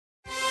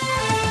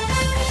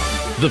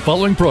The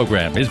following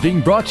program is being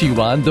brought to you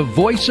on the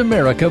Voice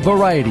America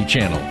Variety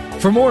Channel.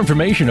 For more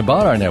information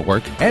about our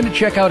network and to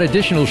check out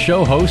additional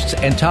show hosts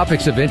and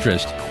topics of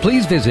interest,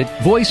 please visit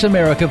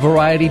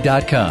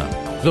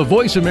voiceamericavariety.com. The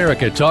Voice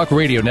America Talk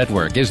Radio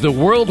Network is the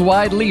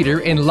worldwide leader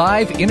in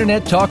live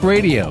Internet talk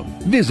radio.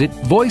 Visit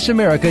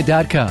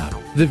voiceamerica.com.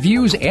 The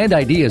views and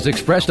ideas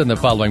expressed on the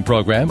following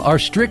program are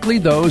strictly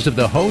those of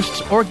the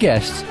hosts or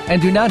guests and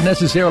do not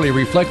necessarily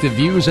reflect the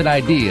views and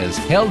ideas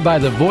held by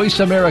the Voice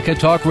America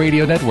Talk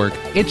Radio Network,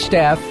 its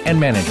staff, and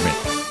management.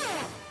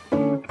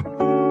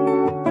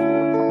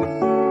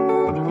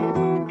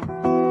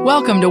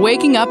 Welcome to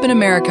Waking Up in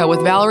America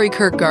with Valerie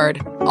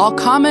Kirkgard. All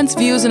comments,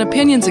 views, and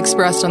opinions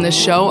expressed on this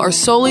show are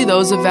solely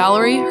those of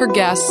Valerie, her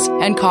guests,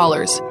 and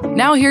callers.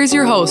 Now here's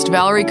your host,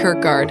 Valerie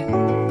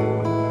Kirkgard.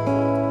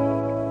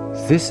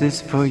 This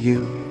is for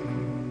you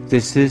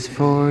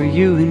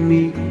and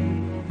me,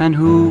 and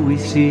who we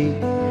see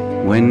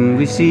when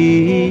we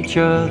see each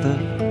other.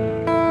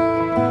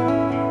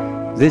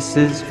 This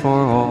is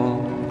for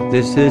all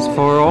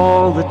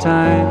the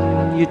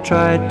time you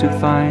tried to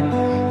find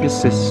your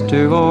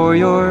sister or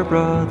your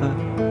brother.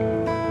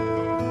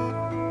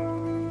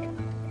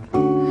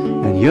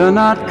 And you're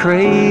not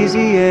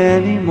crazy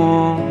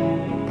anymore,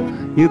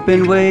 you've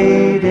been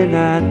waiting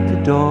at the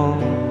door.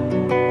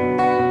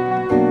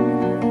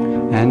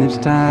 And it's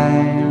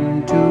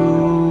time to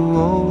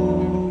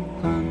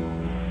open.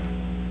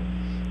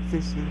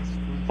 This is.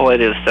 Well,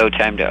 it is so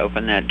time to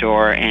open that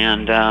door,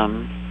 and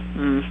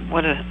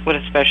what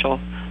a special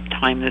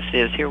time this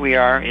is. Here we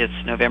are. It's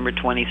November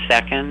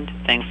 22nd.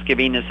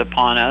 Thanksgiving is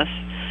upon us.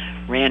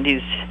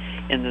 Randy's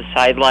in the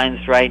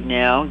sidelines right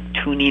now,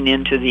 tuning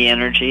into the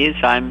energies.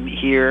 I'm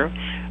here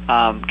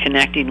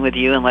connecting with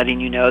you and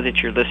letting you know that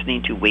you're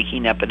listening to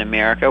Waking Up in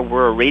America.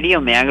 We're a radio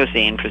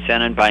magazine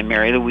presented by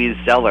Mary Louise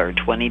Zeller,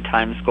 20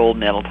 times gold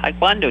medal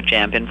Taekwondo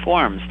champion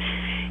forms.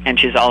 And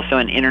she's also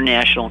an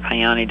international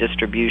Kayani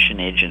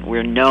distribution agent.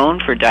 We're known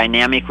for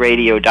dynamic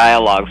radio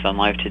dialogues on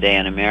Life Today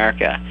in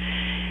America.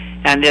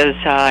 And as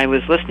I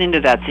was listening to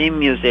that theme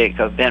music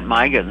of Bent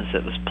Migens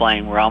that was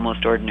playing, We're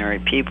Almost Ordinary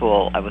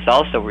People, I was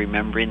also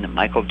remembering that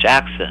Michael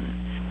Jackson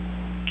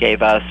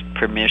gave us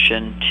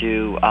permission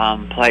to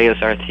play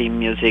as our theme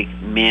music,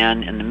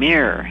 Man in the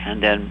Mirror.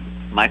 And then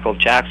Michael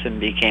Jackson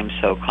became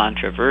so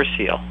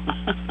controversial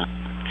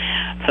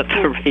that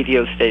the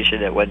radio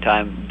station at one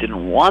time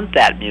didn't want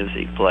that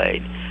music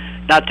played.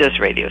 Not this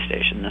radio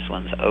station, this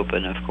one's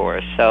open, of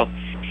course. So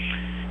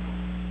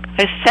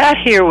I sat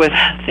here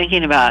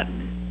thinking about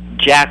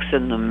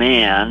Jackson the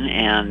man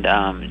and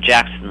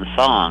Jackson the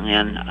song,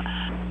 and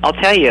I'll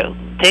tell you,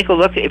 take a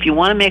look. If you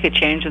want to make a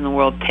change in the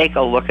world, take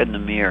a look in the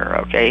mirror,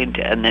 okay?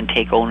 And then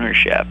take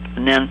ownership.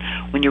 And then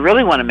when you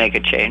really want to make a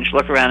change,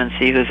 look around and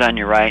see who's on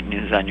your right and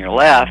who's on your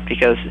left,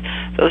 because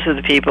those are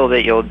the people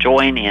that you'll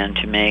join in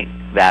to make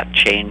that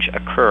change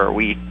occur.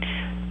 We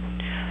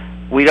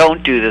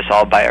don't do this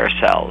all by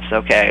ourselves,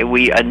 okay?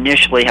 We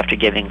initially have to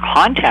get in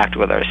contact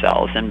with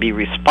ourselves and be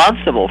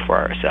responsible for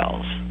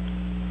ourselves,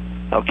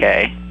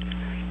 okay?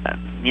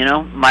 You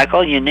know,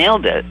 Michael, you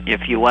nailed it.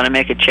 If you want to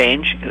make a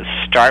change,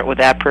 start with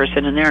that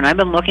person in there. And I've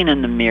been looking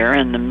in the mirror,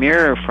 and the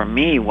mirror for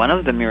me, one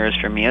of the mirrors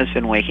for me has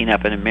been Waking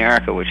Up in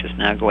America, which is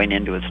now going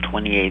into its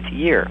 28th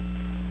year.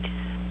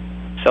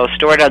 So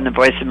stored on the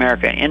Voice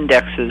America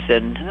indexes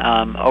and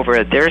over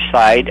at their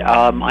side,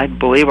 I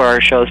believe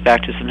our show is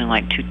back to something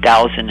like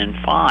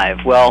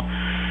 2005. Well,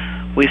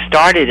 we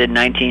started in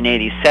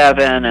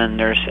 1987, and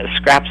there's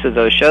scraps of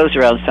those shows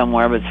around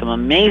somewhere, but some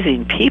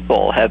amazing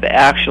people have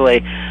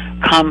actually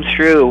come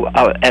through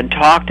and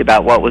talked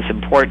about what was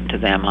important to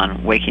them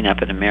on Waking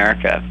Up in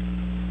America.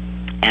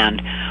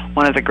 And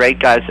one of the great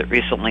guys that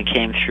recently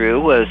came through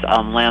was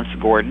Lance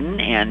Gordon,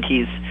 and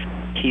he's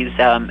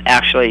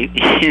actually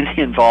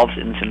involved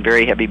in some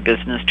very heavy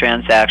business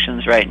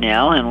transactions right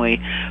now, and we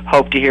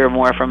hope to hear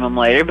more from him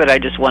later. But I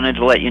just wanted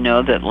to let you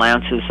know that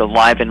Lance is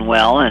alive and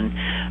well and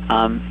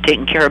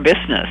taking care of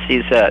business.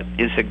 He's a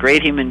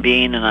great human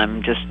being, and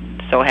I'm just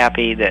so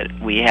happy that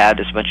we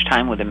had as much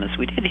time with him as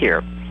we did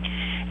here.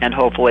 And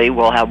hopefully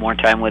we'll have more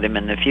time with him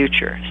in the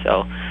future.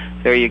 So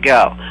there you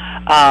go.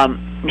 I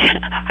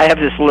have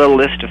this little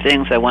list of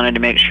things I wanted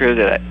to make sure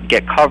that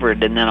get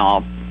covered, and then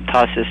I'll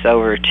toss this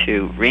over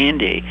to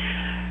Randy.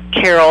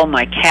 Carol,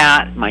 my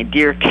cat, my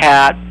dear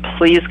cat,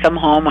 please come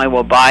home. I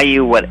will buy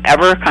you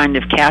whatever kind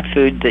of cat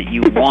food that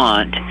you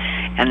want,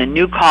 and a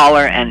new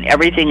collar and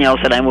everything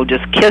else, and I will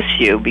just kiss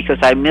you because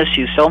I miss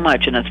you so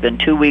much, and it's been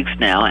 2 weeks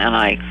now, and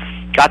I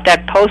got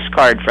that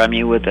postcard from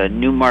you with a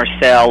new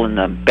Marcel in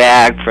the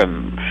bag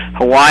from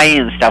Hawaii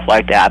and stuff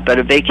like that. But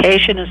a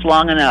vacation is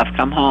long enough.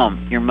 Come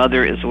home. Your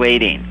mother is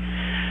waiting.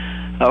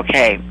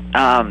 Okay,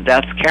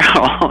 that's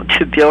Carol.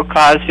 To Bill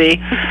Cosby,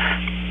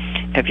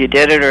 if you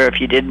did it or if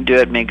you didn't do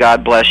it, may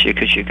God bless you,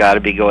 because you got to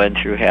be going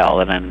through hell.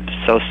 And I'm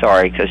so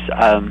sorry, because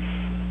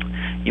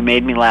you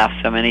made me laugh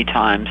so many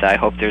times. I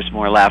hope there's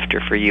more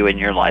laughter for you in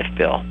your life,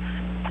 Bill.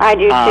 I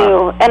do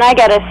too. And I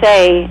gotta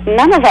say,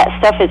 none of that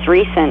stuff is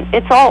recent.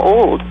 It's all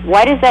old.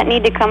 Why does that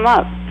need to come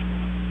up?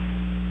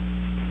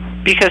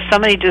 Because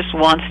somebody just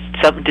wants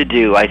something to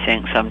do, I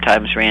think,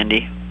 sometimes,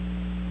 Randy.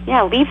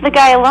 Yeah, leave the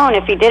guy alone.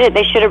 If he did it,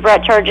 they should have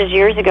brought charges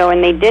years ago,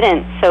 and they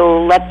didn't,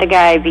 so let the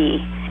guy be.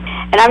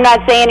 And I'm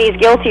not saying he's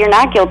guilty or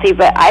not guilty,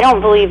 but I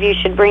don't believe you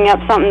should bring up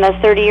something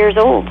that's 30 years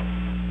old.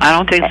 I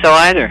don't think so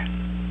either.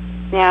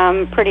 Yeah,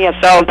 I'm pretty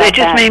upset So about it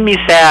just that. made me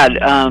sad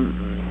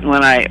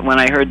when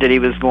I heard that he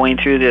was going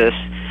through this.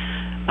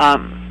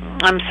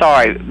 I'm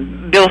sorry.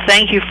 Bill,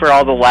 thank you for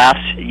all the laughs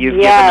you've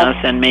given us,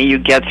 and may you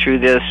get through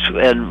this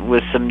and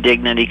with some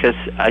dignity, because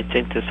I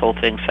think this whole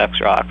thing sucks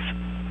rocks.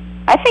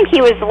 I think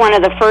he was one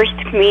of the first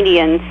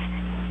comedians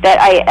that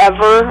I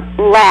ever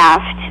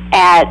laughed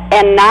at,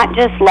 and not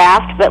just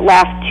laughed, but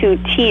laughed to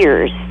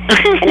tears.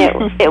 And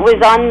it was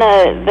on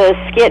the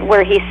skit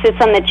where he sits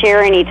on the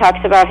chair and he talks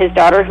about his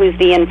daughter, who's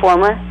the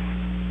informer.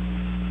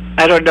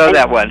 I don't know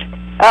that one.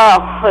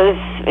 Oh,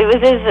 it was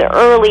his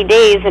early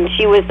days, and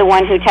she was the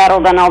one who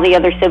tattled on all the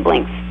other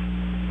siblings.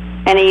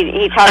 And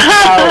he talks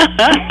about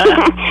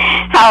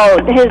how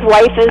his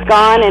wife is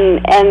gone,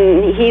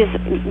 and he's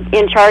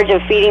in charge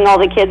of feeding all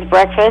the kids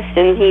breakfast,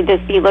 and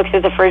he looks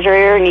at the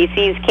refrigerator and he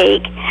sees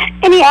cake,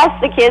 and he asks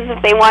the kids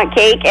if they want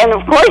cake, and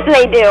of course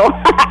they do.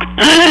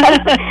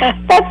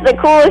 That's the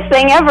coolest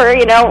thing ever,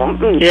 you know.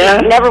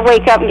 Yeah. Never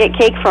wake up and get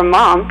cake from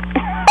mom.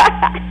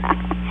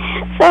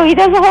 So he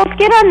does a whole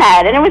skit on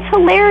that, and it was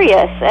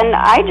hilarious, and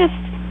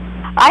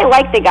I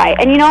like the guy.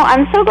 And, you know,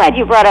 I'm so glad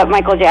you brought up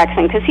Michael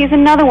Jackson, because he's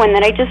another one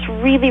that I just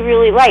really,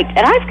 really liked.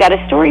 And I've got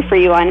a story for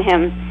you on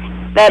him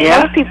that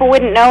most people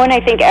wouldn't know, and I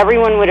think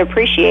everyone would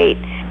appreciate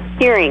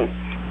hearing.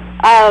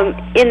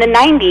 In the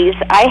 90s,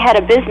 I had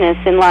a business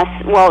in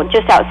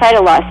just outside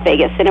of Las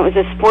Vegas, and it was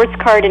a sports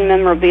card and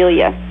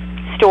memorabilia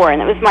store,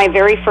 and it was my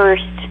very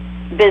first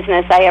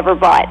business I ever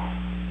bought.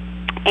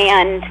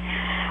 And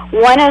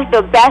one of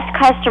the best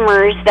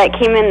customers that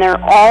came in there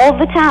all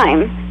the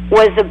time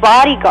was the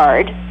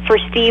bodyguard for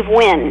Steve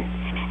Wynn.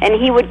 And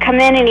he would come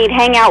in and he'd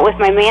hang out with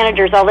my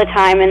managers all the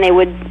time, and they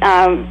would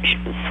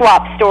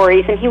swap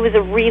stories, and he was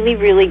a really,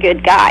 really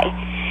good guy.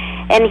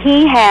 And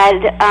he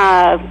had,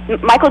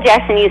 Michael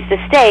Jackson used to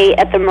stay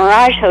at the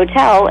Mirage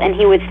Hotel, and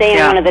he would stay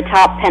in one of the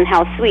top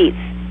penthouse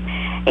suites.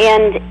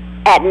 And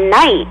at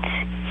night,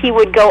 he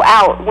would go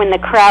out when the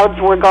crowds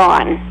were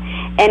gone.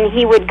 And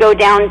he would go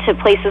down to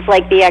places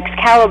like the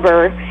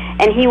Excalibur,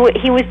 and he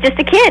was just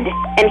a kid.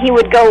 And he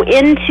would go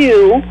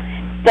into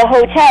the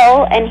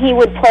hotel, and he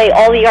would play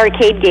all the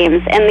arcade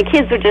games, and the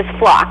kids would just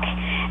flock.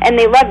 And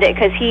they loved it,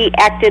 because he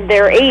acted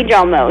their age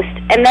almost.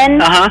 And then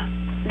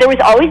there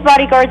was always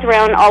bodyguards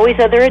around, always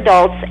other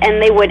adults,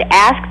 and they would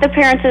ask the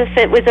parents if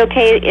it was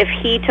okay if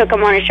he took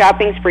them on a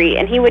shopping spree.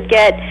 And he would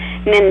get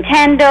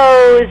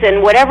Nintendos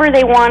and whatever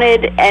they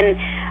wanted, and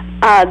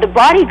the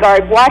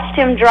bodyguard watched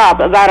him drop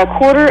about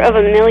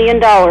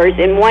 $250,000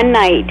 in one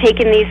night,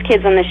 taking these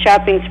kids on the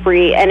shopping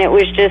spree, and it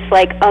was just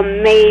like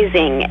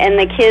amazing. And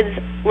the kids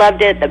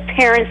loved it. The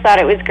parents thought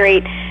it was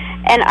great,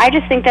 and I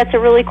just think that's a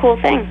really cool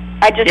thing.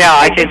 I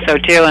think so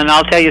too. And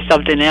I'll tell you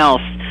something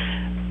else.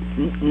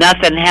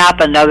 Nothing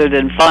happened other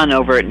than fun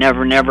over at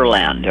Never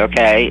Neverland,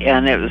 okay?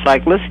 And it was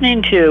like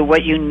listening to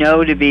what you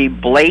know to be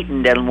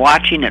blatant and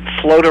watching it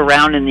float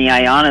around in the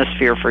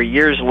ionosphere for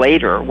years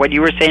later. What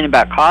you were saying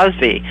about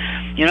Cosby,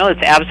 you know,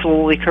 it's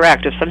absolutely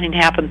correct. If something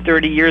happened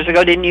 30 years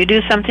ago, didn't you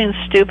do something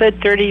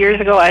stupid 30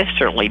 years ago? I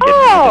certainly didn't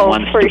do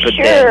one for stupid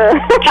sure. thing.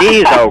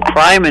 Jeez, oh,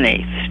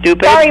 criminy.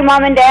 Stupid. Sorry,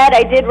 Mom and Dad,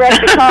 I did wreck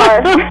the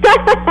car.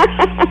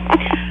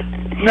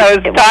 No, I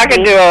was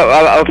talking to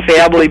a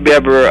family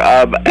member,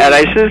 and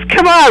I says,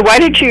 "Come on, why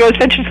didn't you go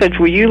such and such?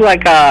 Were you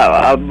like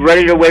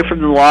running away from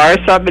the law or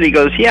something?" And he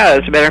goes, "Yeah,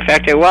 as a matter of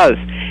fact, I was."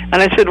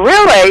 And I said,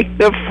 "Really?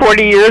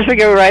 40 years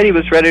ago, right? He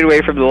was running away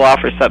from the law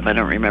for something. I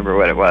don't remember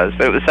what it was,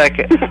 but it was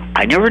like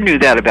I never knew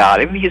that about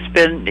him. He's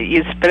been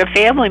a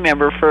family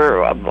member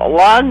for a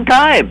long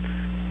time.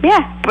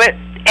 Yeah, but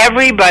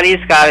everybody's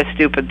got a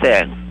stupid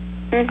thing."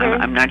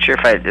 Mm-hmm. I'm not sure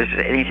if there's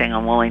anything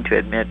I'm willing to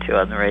admit to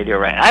on the radio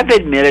right now. I've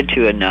admitted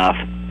to enough.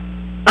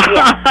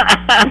 Yeah.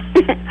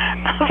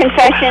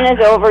 Confession is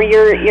over.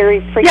 You're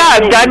freaking. Yeah,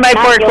 I've done my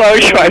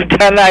foreclosure. I've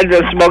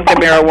smoked the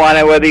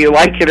marijuana, whether you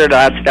like it or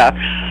not. Stuff.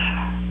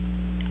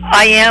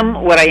 I am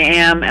what I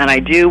am, and I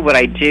do what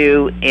I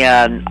do,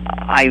 and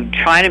I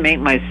try to make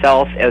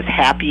myself as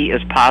happy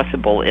as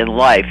possible in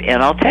life.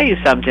 And I'll tell you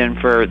something,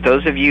 for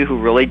those of you who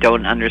really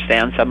don't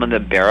understand some of the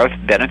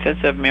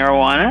benefits of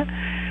marijuana,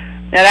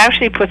 that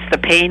actually puts the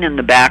pain in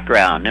the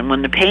background. And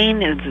when the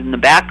pain is in the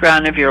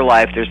background of your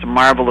life, there's a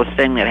marvelous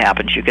thing that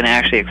happens. You can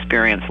actually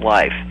experience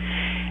life.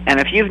 And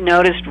if you've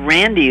noticed,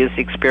 Randy is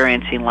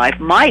experiencing life.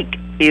 Mike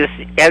is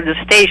at the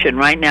station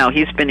right now.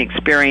 He's been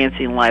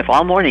experiencing life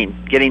all morning,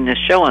 getting this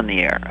show on the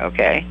air,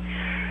 okay?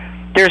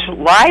 There's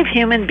live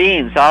human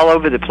beings all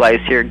over the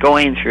place here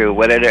going through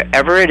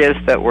whatever it is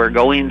that we're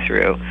going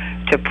through,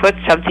 to put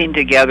something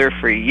together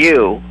for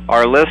you,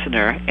 our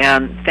listener,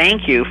 and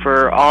thank you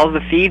for all the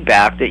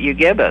feedback that you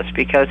give us,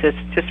 because it's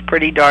just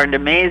pretty darned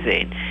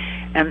amazing.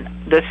 And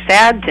the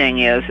sad thing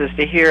is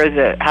to hear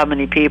that how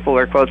many people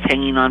are, quotes,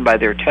 hanging on by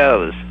their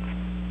toes.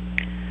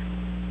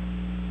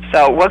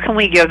 So what can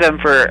we give them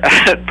for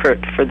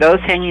for those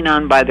hanging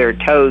on by their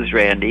toes,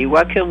 Randy?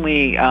 What can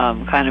we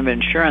kind of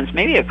insurance?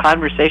 Maybe a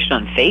conversation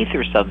on faith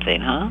or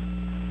something, huh?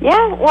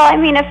 Yeah. Well, I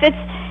mean, if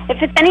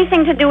it's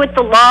anything to do with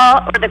the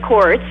law or the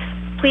courts,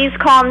 please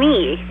call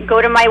me.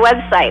 Go to my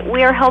website.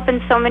 We are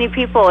helping so many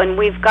people, and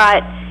we've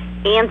got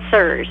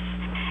answers.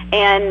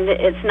 And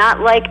it's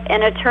not like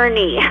an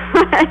attorney.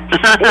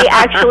 They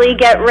actually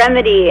get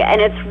remedy,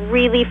 and it's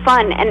really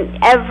fun. And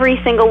every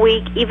single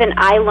week, even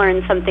I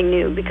learn something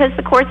new because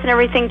the courts and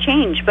everything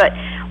change. But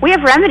we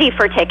have remedy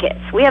for tickets.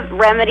 We have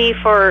remedy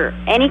for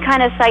any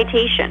kind of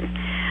citation.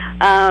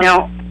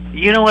 Now,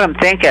 you know what I'm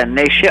thinking?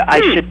 I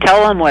should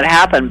tell them what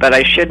happened, but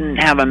I shouldn't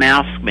have them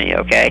ask me,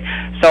 okay?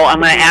 So I'm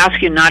going to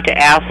ask you not to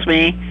ask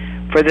me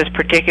for this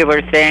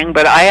particular thing,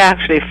 but I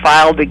actually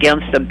filed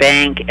against a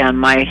bank, and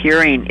my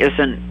hearing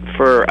isn't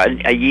for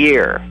a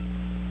year.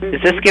 Mm-hmm.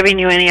 Is this giving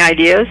you any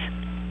ideas?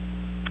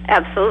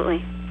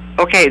 Absolutely.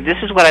 Okay, this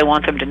is what I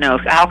want them to know.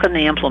 How can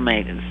they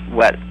implement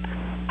what?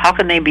 How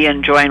can they be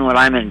enjoying what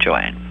I'm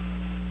enjoying?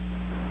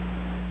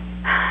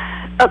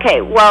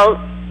 Okay, well,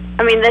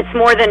 I mean, that's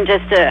more than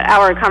just an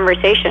hour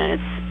conversation.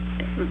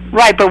 It's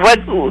right, but what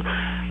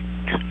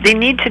they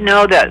need to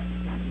know that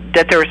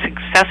there are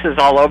successes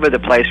all over the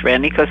place,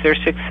 Randy, because there's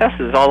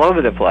successes all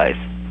over the place.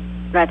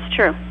 That's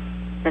true.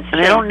 That's true.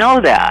 And they don't know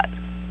that.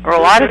 Or a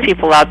lot of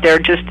people out there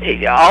just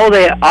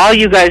all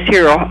you guys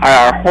hear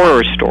are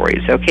horror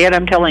stories, okay? And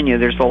I'm telling you,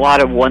 there's a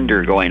lot of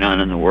wonder going on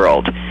in the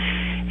world,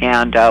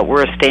 and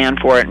we're a stand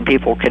for it, and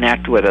people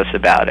connect with us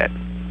about it.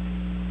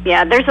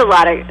 Yeah, there's a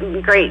lot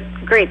of great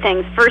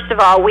things. First of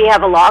all, we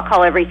have a law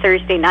call every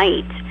Thursday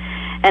night,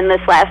 and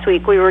this last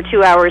week we were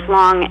 2 hours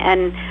long,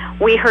 and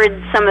we heard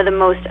some of the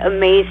most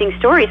amazing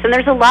stories. And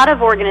there's a lot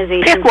of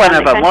organizations. Pick one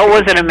of them. What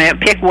was it?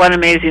 Pick one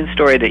amazing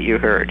story that you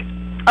heard.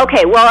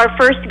 Okay, well, our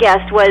first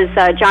guest was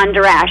John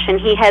Darash,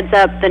 and he heads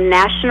up the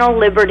National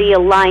Liberty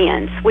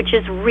Alliance, which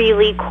is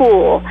really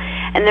cool.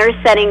 And they're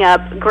setting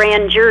up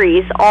grand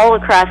juries all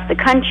across the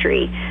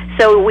country.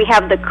 So we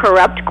have the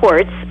corrupt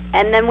courts,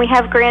 and then we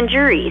have grand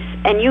juries.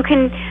 And you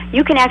can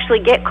actually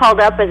get called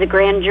up as a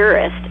grand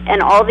jurist,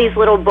 and all these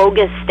little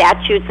bogus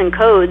statutes and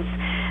codes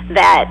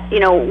that, you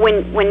know,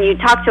 when you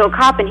talk to a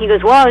cop and he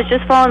goes, well, I was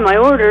just following my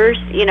orders,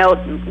 you know,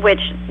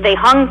 which they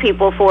hung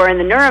people for in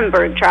the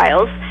Nuremberg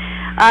trials.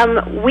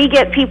 We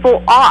get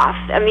people off.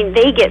 I mean,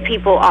 they get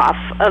people off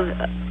of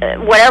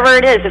whatever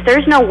it is. If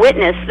there's no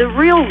witness, the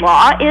real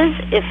law is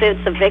if it's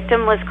a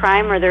victimless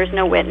crime or there's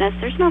no witness,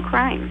 there's no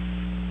crime.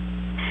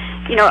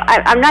 You know,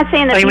 I'm not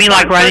saying that. Oh, you mean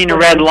like running a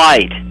red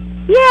light?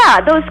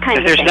 Yeah, those kinds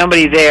of things. There's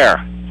nobody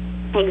there.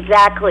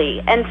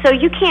 Exactly. And so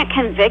you can't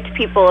convict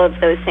people of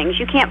those things.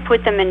 You can't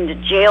put them into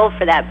jail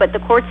for that. But the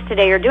courts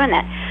today are doing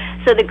that.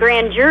 So the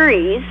grand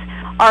juries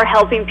are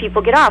helping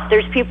people get off.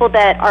 There's people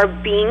that are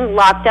being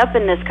locked up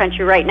in this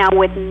country right now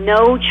with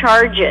no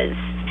charges.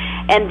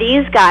 And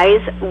these guys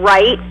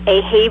write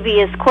a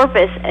habeas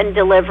corpus and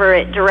deliver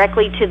it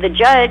directly to the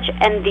judge,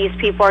 and these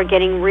people are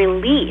getting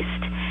released.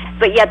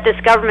 But yet this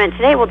government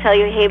today will tell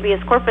you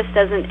habeas corpus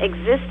doesn't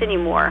exist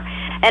anymore.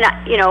 And,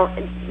 you know,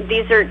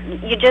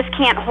 you just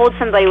can't hold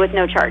somebody with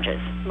no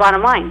charges,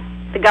 bottom line.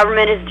 The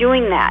government is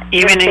doing that.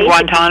 Even in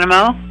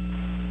Guantanamo?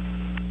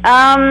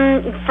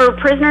 For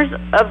prisoners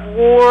of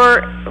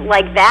war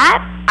like that,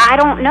 I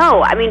don't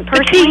know. I mean,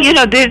 personally... But see, you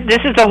know, this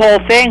is the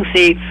whole thing.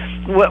 See,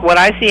 what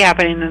I see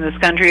happening in this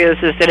country is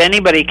that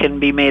anybody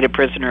can be made a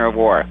prisoner of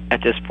war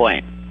at this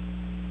point.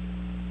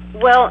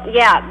 Well,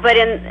 yeah, but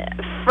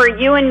for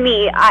you and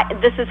me,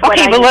 this is what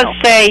I know.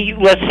 Okay,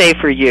 but let's say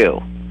for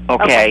you,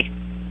 okay?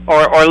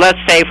 Or let's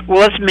say,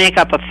 let's make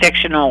up a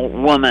fictional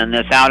woman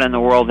that's out in the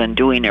world and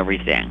doing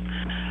everything.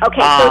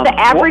 Okay, so the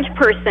average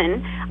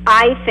person,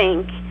 I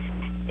think,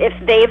 if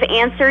they've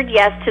answered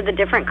yes to the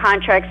different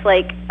contracts,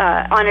 like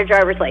on a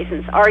driver's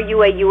license, are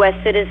you a U.S.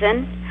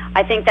 citizen?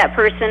 I think that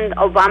person,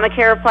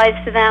 Obamacare applies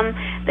to them,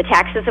 the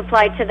taxes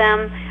apply to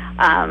them,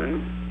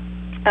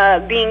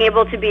 being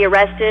able to be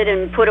arrested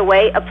and put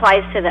away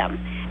applies to them.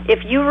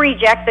 If you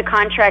reject the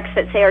contracts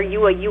that say, are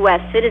you a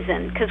U.S.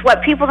 citizen? Because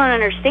what people don't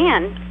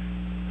understand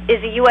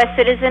is a U.S.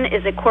 citizen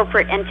is a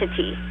corporate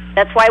entity.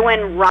 That's why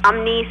when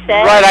Romney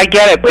said... Right, I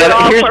get it, but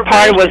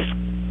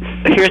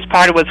here's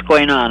part of what's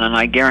going on, and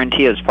I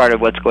guarantee it's part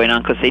of what's going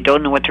on, because they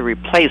don't know what to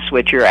replace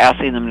what you're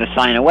asking them to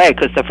sign away,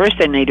 because the first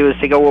thing they do is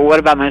they go, well, what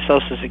about my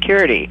Social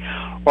Security?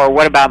 Or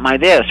what about my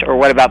this? Or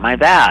what about my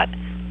that?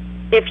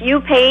 If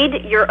you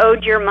paid, you're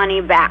owed your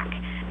money back.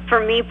 For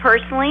me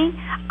personally,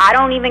 I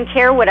don't even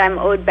care what I'm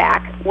owed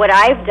back. What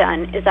I've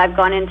done is I've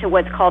gone into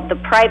what's called the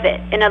private.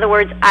 In other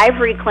words,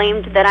 I've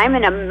reclaimed that I'm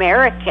an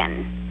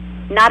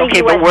American, not a U.S.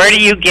 Okay, but where do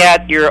you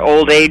get your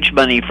old age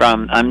money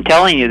from? I'm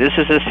telling you, this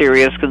is a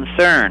serious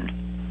concern.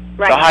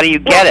 Right. So how do you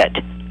get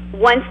it?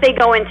 Once they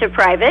go into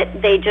private,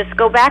 they just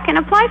go back and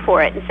apply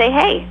for it and say,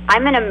 hey,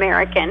 I'm an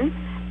American.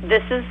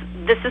 This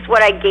is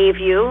what I gave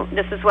you.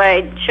 This is what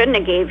I shouldn't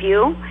have gave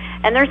you.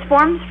 And there's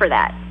forms for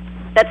that.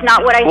 That's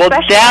not what I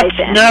specialize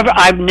in.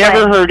 I've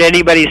never heard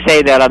anybody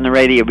say that on the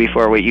radio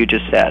before, what you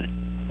just said.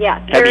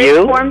 Yeah, there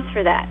is forms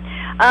for that.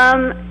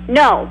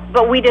 No,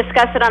 but we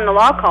discussed it on the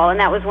law call, and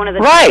that was one of the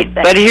right. things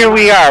that But here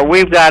we are.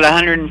 We've got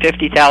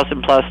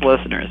 150,000 plus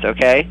listeners.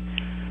 Okay,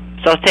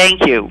 so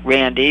thank you,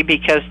 Randy,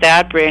 because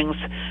that brings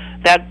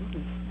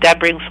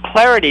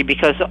clarity.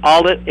 Because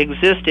all that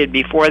existed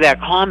before that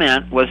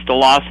comment was the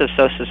loss of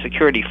Social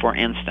Security, for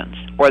instance,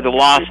 or the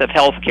loss of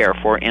health care,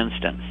 for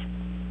instance.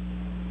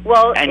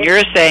 Well, and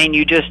you're saying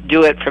you just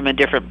do it from a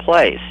different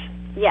place.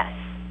 Yes.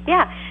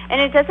 Yeah.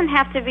 And it doesn't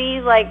have to be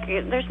like,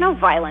 there's no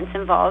violence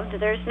involved.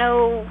 There's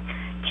no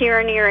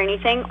tyranny or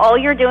anything. All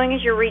you're doing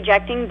is you're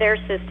rejecting their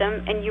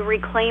system, and you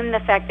reclaim the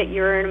fact that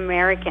you're an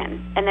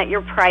American and that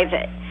you're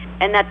private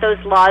and that those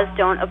laws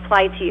don't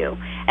apply to you.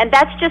 And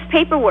that's just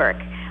paperwork.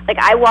 Like,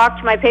 I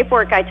walked my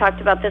paperwork, I talked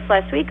about this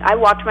last week, I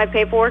walked my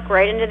paperwork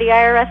right into the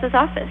IRS's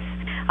office.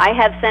 I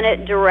have sent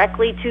it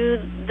directly to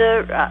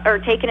or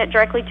taken it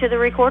directly to the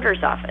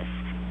recorder's office.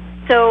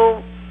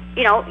 So,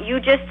 you know, you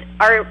just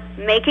are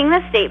making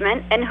the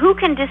statement, and who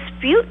can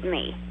dispute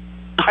me?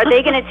 Are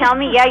they going to tell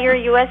me, yeah, you're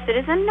a U.S.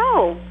 citizen?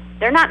 No,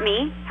 they're not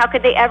me. How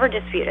could they ever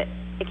dispute it?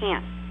 They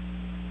can't.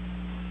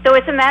 So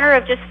it's a matter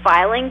of just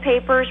filing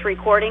papers,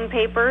 recording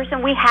papers,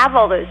 and we have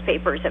all those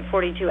papers at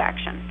 42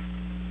 Action.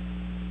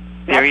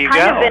 There you go.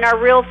 That's kind of been our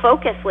real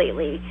focus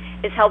lately,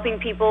 is helping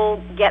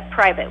people get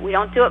private. We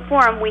don't do it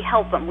for them. We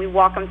help them. We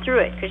walk them through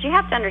it, because you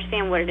have to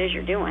understand what it is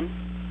you're doing.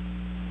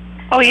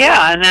 Oh,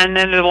 yeah, and then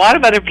there's a lot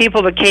of other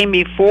people that came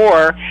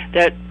before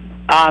that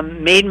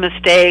made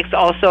mistakes,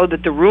 also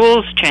that the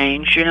rules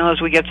change, you know, as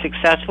we get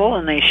successful,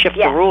 and they shift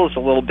the rules a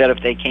little bit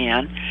if they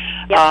can.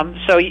 Yep.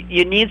 So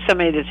you need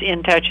somebody that's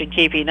in touch and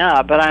keeping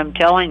up, but I'm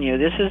telling you,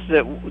 this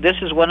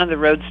is one of the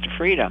roads to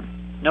freedom.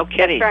 No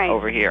kidding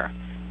over here.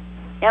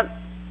 Yep.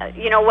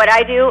 You know, what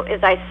I do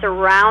is I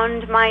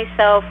surround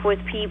myself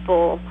with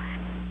people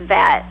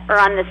that are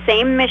on the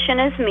same mission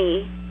as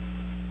me,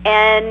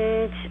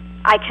 and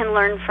I can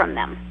learn from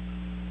them.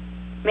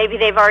 Maybe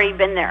they've already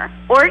been there.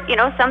 Or, you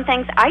know, some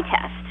things I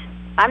test.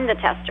 I'm the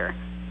tester.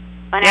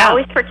 And I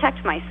always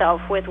protect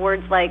myself with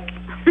words like,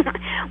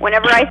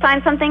 whenever I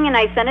sign something and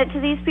I send it to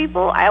these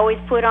people, I always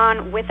put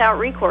on without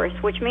recourse,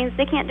 which means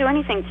they can't do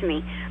anything to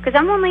me. Because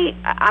I'm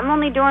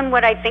only doing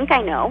what I think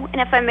I know,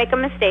 and if I make a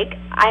mistake,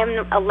 I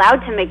am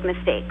allowed to make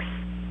mistakes.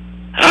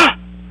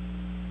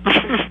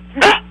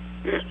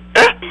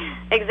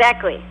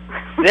 Exactly.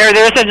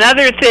 There's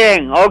another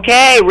thing.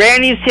 Okay,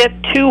 Randy's hit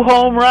 2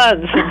 home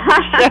runs in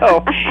the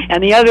show,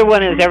 and the other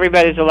one is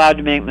everybody's allowed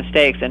to make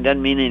mistakes, and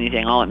doesn't mean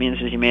anything. All it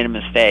means is you made a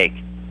mistake.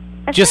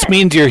 Just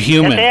means you're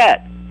human. That's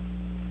it.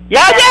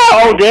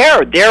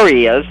 Yeah. There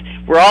he is.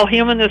 We're all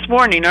human this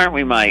morning, aren't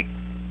we, Mike?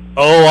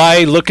 Oh,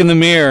 I look in the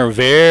mirror.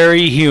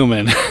 Very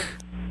human.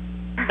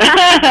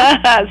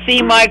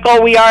 See,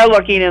 Michael, we are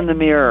looking in the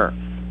mirror.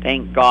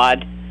 Thank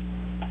God.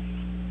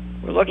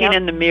 We're looking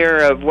in the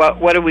mirror of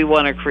what do we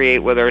want to create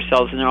with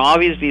ourselves, and there'll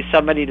always be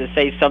somebody to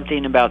say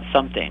something about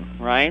something,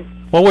 right?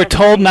 Well, we're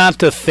told not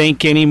to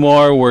think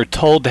anymore. We're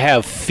told to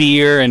have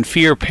fear, and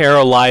fear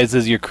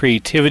paralyzes your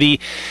creativity.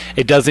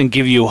 It doesn't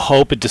give you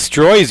hope. It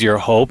destroys your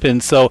hope,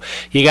 and so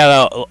you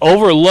got to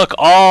overlook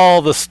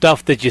all the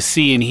stuff that you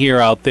see and hear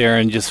out there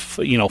and just,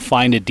 you know,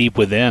 find it deep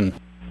within.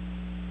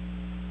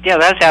 Yeah,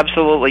 that's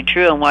absolutely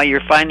true. And while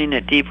you're finding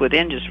it deep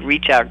within, just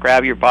reach out,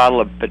 grab your bottle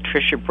of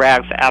Patricia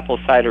Bragg's apple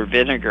cider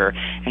vinegar,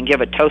 and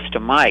give a toast to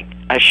Mike.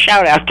 A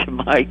shout out to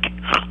Mike.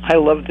 I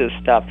love this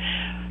stuff.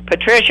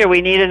 Patricia,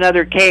 we need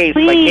another case.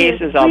 Please, my case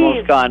is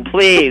almost gone.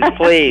 Please,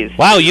 please.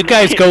 Wow, you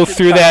guys go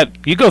through that.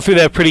 You go through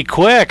that pretty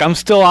quick. I'm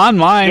still on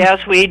mine.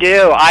 Yes, we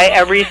do.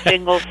 Every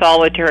single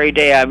solitary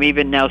day, I'm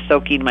even now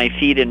soaking my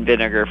feet in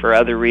vinegar for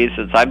other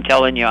reasons. I'm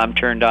telling you, I'm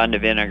turned on to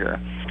vinegar.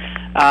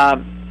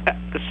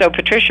 So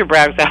Patricia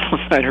Bragg's apple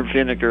cider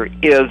vinegar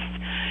is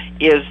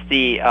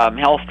the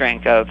health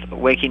drink of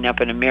Waking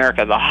Up in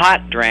America. The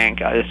hot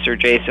drink is Sir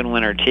Jason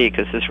Winter tea,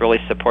 because this really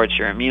supports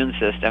your immune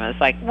system. It's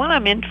like, what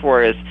I'm in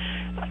for is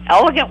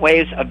elegant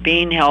ways of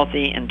being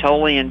healthy and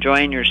totally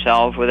enjoying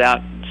yourself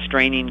without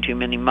straining too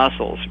many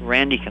muscles.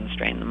 Randy can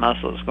strain the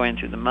muscles going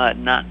through the mud,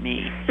 not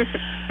me.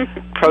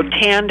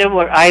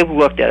 Protandim, I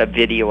looked at a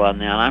video on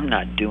that. I'm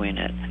not doing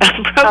it.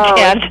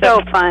 Protandim. Oh,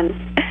 so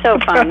fun. So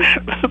fun.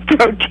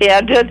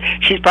 Protandim.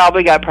 She's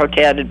probably got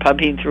Protandim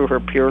pumping through her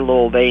pure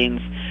little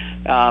veins.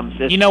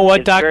 You know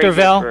what, Dr.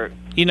 Val?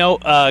 You know,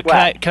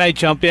 can I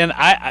jump in?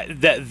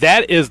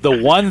 That is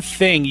the one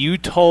thing you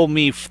told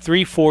me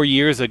 3-4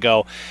 years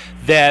ago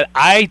that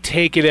I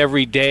take it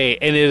every day,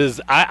 and it is.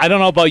 I don't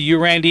know about you,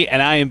 Randy,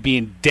 and I am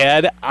being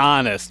dead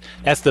honest.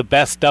 That's the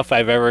best stuff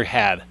I've ever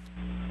had.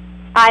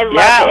 I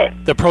love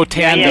it. The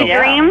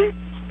Protandim.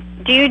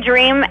 Do you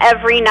dream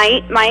every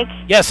night, Mike?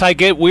 Yes, I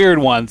get weird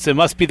ones. It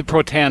must be the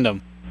Protandim.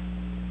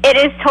 It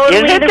is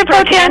totally the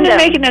Protandim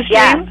making us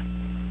dream?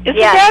 Yeah. Isn't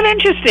that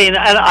interesting?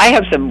 And I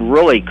have some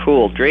really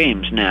cool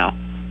dreams now.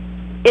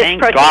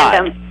 Thank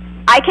God.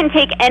 I can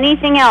take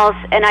anything else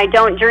and I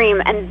don't dream.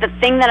 And the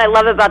thing that I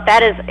love about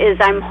that is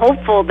I'm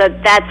hopeful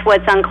that that's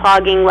what's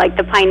unclogging, like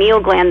the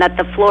pineal gland, that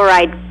the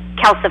fluoride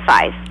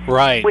calcifies.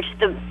 Right. Which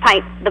the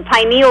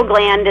pineal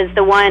gland is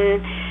the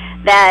one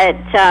that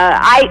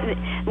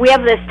we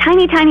have this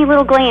tiny, tiny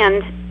little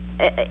gland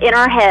in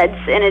our heads,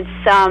 and it's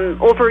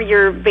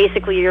over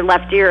basically your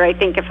left ear, I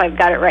think, if I've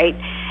got it right.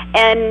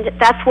 And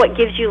that's what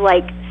gives you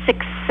like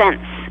sixth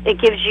sense. It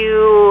gives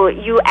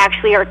you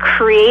actually are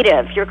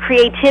creative. Your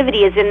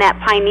creativity is in that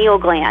pineal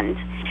gland.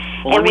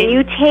 Well, and when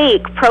you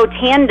take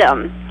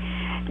Protandim,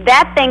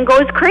 that thing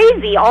goes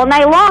crazy all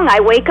night long. I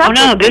wake up. Oh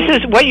no, this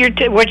is what you're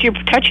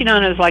touching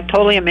on is like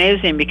totally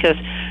amazing, because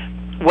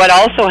what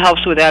also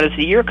helps with that is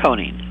the ear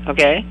coning.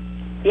 Okay.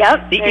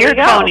 Yep. The ear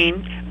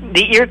coning.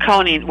 The ear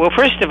coning. Well,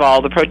 first of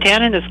all, the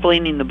Protandim is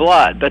cleaning the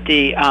blood, but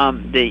the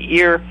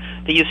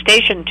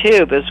eustachian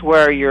tube is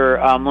where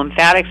your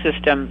lymphatic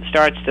system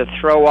starts to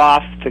throw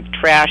off the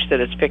trash that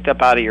it's picked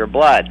up out of your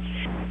blood.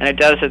 And it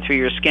does it through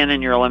your skin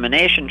and your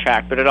elimination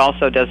tract, but it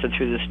also does it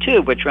through this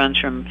tube, which runs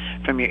from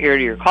your ear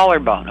to your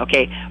collarbone.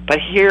 Okay,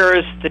 but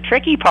here's the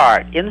tricky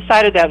part.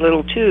 Inside of that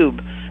little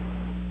tube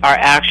are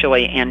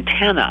actually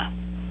antennae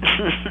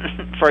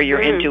for your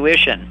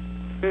intuition.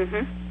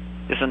 Mm-hmm.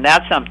 Isn't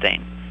that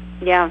something?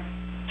 Yeah.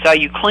 So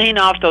you clean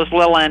off those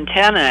little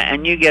antennae,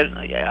 and you get,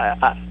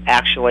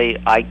 actually,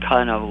 I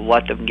kind of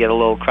let them get a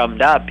little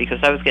crumbed up because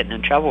I was getting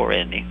in trouble,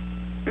 Randy.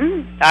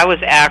 I was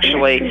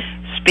actually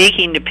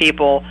speaking to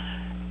people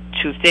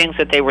to things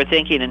that they were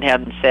thinking and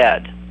hadn't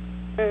said.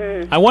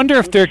 I wonder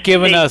if they're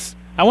giving us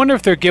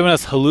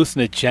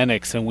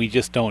hallucinogenics and we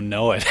just don't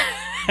know it.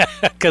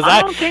 Because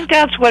I don't think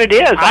that's what it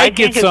is. I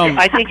get some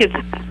crazy.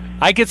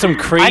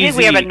 I think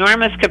we have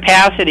enormous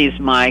capacities,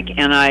 Mike,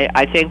 and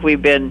I think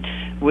we've been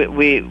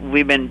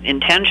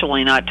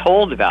intentionally not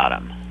told about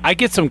them. I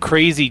get some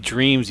crazy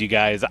dreams, you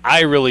guys. I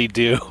really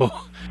do.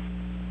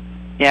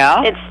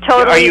 Yeah, it's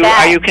totally.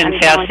 Are you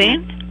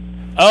confessing?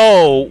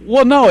 Oh,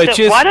 well, no, it's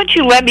just... Why don't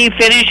you let me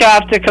finish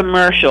off the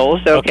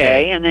commercials,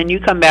 okay, and then you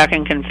come back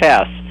and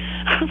confess.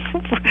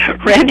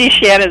 Randy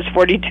Shannon's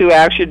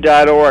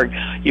 42action.org.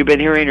 You've been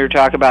hearing her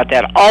talk about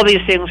that. All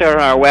these things are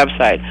on our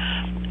website.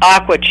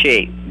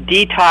 AquaChi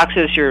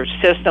detoxes your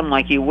system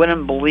like you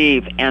wouldn't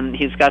believe, and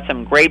he's got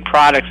some great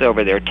products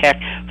over there.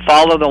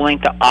 Follow the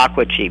link to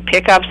AquaChi.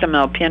 Pick up some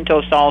El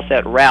Pinto salsa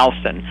at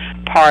Ralston.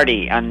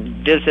 Party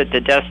and visit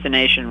the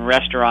destination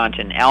restaurant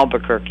in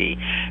Albuquerque,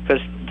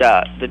 because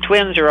the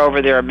twins are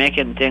over there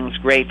making things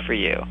great for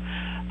you.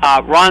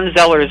 Ron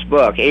Zeller's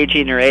book,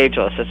 Aging or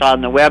Ageless, it's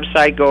on the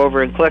website. Go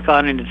over and click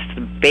on it. It's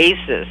the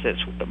basis.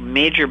 It's a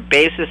major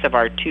basis of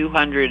our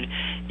 200,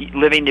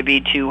 Living to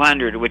Be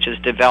 200, which is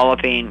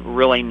developing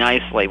really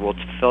nicely. We'll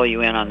fill you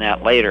in on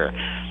that later.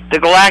 The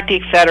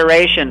Galactic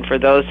Federation, for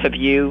those of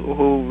you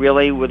who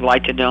really would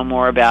like to know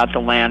more about the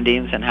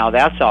landings and how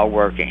that's all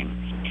working.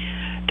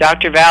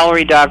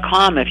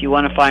 DrValerie.com if you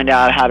want to find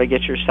out how to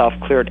get yourself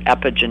cleared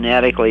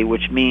epigenetically,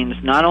 which means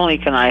not only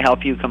can I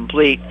help you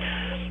complete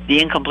the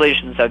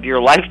incompletions of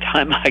your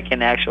lifetime, I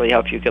can actually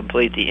help you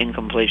complete the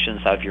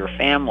incompletions of your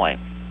family.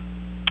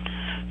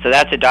 So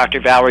that's at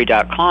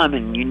DrValerie.com,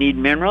 and you need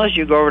minerals,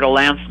 you go over to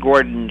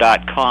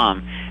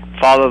LanceGordon.com.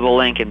 Follow the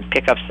link and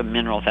pick up some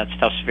minerals. That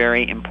stuff's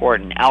very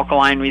important.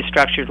 Alkaline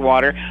restructured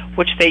water,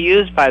 which they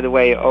use, by the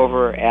way,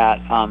 over at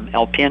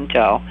El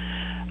Pinto,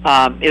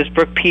 is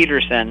Brooke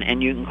Peterson,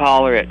 and you can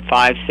call her at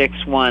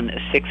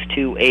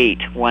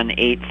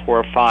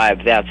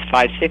 561-628-1845. That's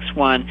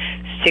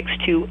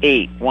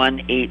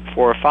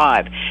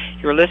 561-628-1845.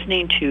 You're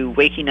listening to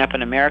Waking Up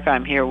in America.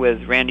 I'm here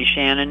with Randy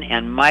Shannon,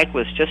 and Mike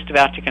was just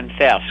about to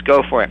confess.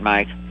 Go for it,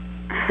 Mike.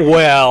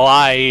 Well,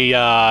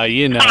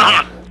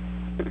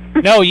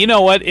 No, you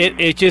know what?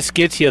 It just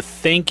gets you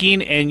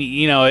thinking, and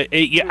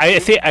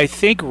I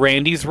think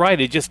Randy's right.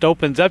 It just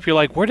opens up. You're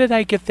like, where did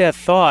I get that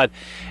thought?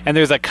 And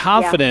there's a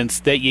confidence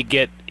that you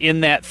get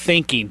in that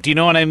thinking. Do you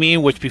know what I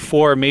mean? Which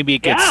before maybe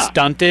it gets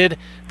stunted.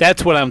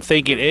 That's what I'm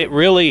thinking. It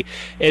really,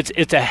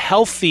 it's a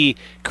healthy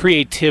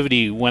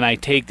creativity when I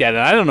take that,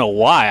 and I don't know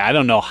why. I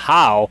don't know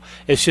how.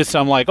 It's just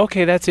I'm like,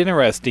 okay, that's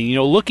interesting.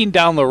 Looking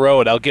down the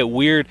road, I'll get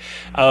weird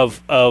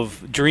of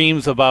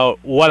dreams about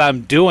what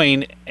I'm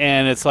doing,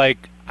 and it's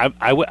like,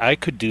 I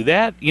could do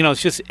that.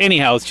 It's just,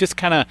 anyhow, it's just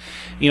kind of,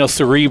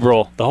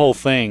 cerebral, the whole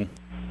thing.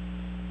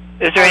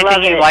 Is there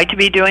anything you'd like to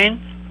be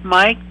doing,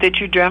 Mike,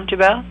 that you dreamt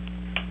about?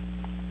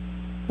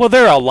 Well,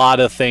 there are a lot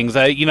of things.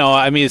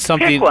 It's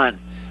something. Pick one.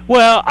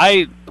 Well,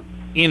 I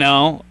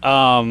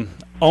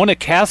own a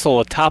castle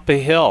atop a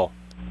hill.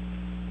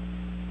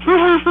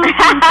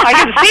 I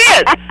can see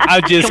it.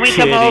 I'm just Can we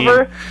kidding. come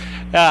over?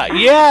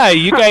 Yeah,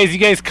 you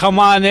guys come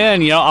on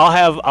in.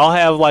 I'll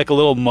have like a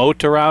little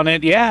moat around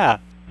it. Yeah.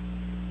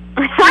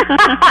 No,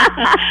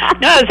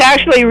 I was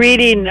actually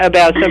reading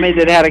about somebody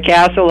that had a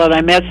castle, and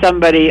I met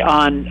somebody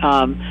on.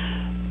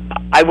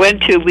 I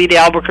went to Lee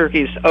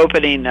Albuquerque's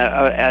opening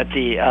at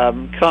the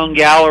Cone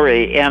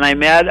Gallery, and I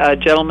met a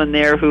gentleman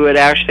there who had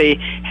actually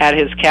had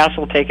his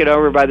castle taken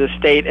over by the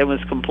state and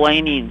was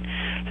complaining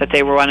that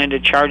they were wanting to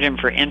charge him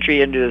for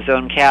entry into his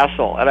own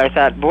castle. And I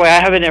thought, boy, I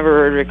haven't ever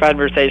heard a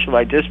conversation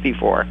like this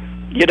before.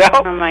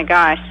 Oh my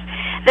gosh.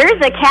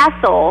 There's a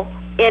castle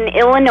in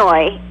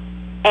Illinois,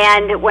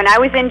 and when I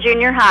was in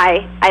junior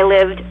high, I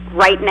lived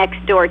right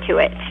next door to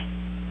it.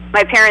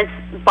 My parents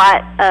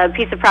bought a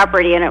piece of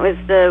property, and it was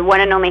the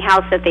one and only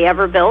house that they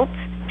ever built.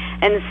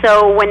 And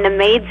so when the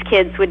maids'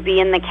 kids would be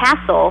in the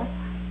castle,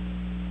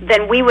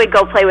 then we would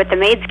go play with the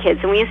maids' kids,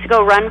 and we used to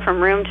go run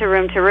from room to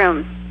room to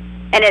room.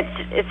 And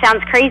it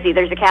sounds crazy.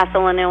 There's a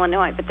castle in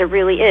Illinois, but there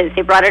really is.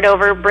 They brought it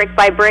over brick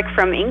by brick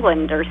from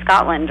England or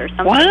Scotland or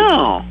something.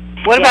 Wow.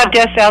 What about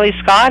Death Valley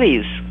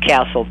Scotty's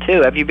castle,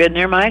 too? Have you been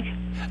there, Mike?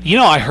 You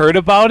know, I heard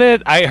about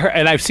it.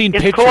 And I've seen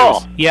pictures.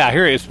 Cool. Yeah, I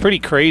hear it's pretty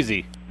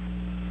crazy.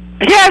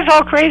 Yeah, it's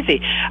all crazy.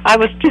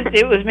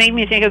 It was making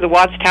me think of the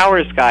Watts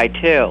Towers guy,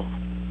 too.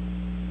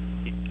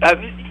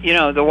 You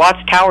know, the Watts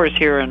Towers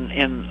here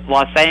in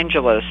Los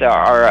Angeles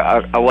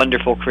are a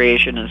wonderful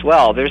creation as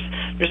well. There's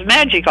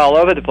magic all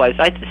over the place.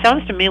 It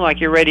sounds to me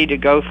like you're ready to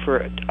go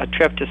for a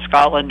trip to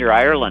Scotland or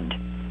Ireland.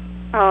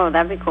 Oh,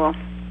 that'd be cool.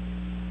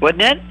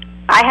 Wouldn't it?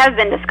 I have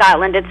been to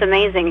Scotland. It's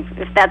amazing.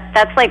 If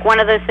that's like one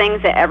of those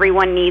things that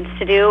everyone needs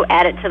to do.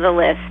 Add it to the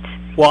list.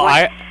 Well,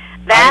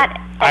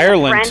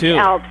 Ireland French too.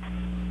 Alps.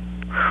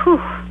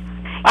 Whew.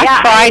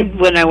 I cried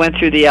when I went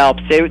through the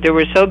Alps. They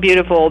were so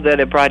beautiful that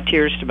it brought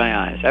tears to my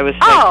eyes. I was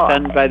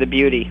stunned by the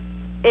beauty.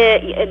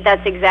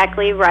 That's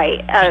exactly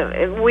right.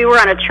 We were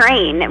on a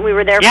train, and we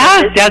were there for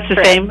a business that's the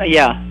trip. same,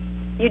 yeah.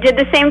 You did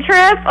the same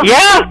trip?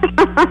 Yeah,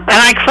 and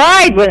I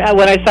cried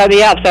when I saw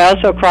the Alps. I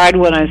also cried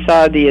when I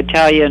saw the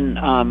Italian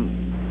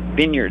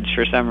vineyards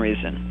for some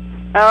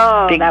reason.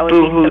 Oh, big that would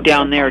boo-hoo be so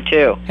down there,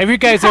 too. Have you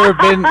guys ever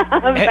been...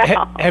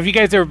 have you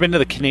guys ever been to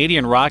the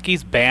Canadian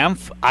Rockies,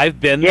 Banff?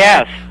 I've been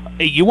there.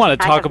 You want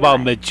to talk about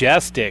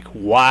majestic?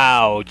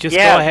 Wow! Just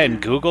go ahead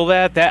and Google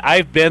that.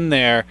 I've been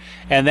there,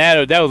 and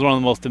that was one of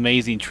the most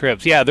amazing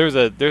trips. Yeah, there's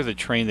a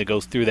train that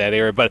goes through that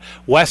area, but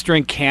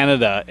Western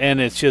Canada,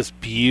 and it's just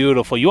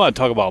beautiful. You want to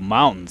talk about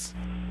mountains?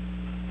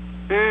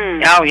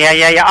 Oh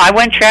yeah. I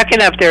went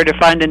trekking up there to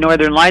find the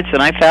Northern Lights,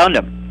 and I found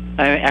them.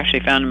 I actually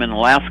found them in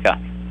Alaska.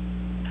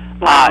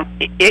 Wow.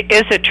 It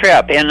is a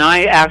trip, and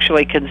I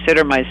actually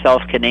consider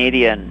myself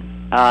Canadian.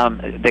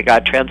 That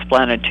got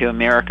transplanted to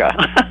America.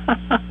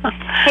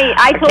 Hey,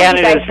 I told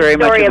Canada you guys is very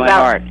the story much in my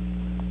heart.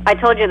 I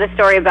told you the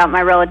story about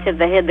my relative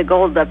that hid the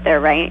gold up there,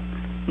 right?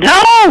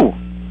 No!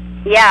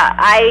 Yeah,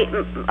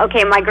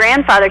 my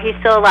grandfather, he's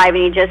still alive,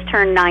 and he just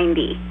turned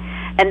 90.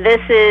 And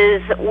this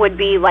would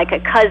be like a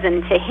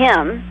cousin to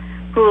him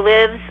who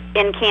lives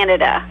in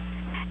Canada.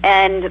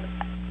 And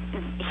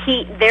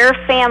their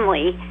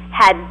family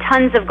had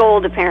tons of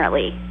gold,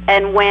 apparently.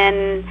 And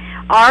when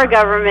our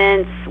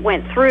governments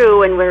went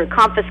through and were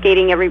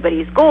confiscating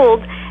everybody's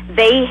gold,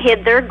 they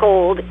hid their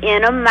gold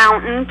in a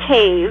mountain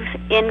cave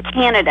in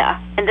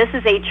Canada. And this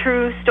is a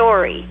true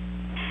story.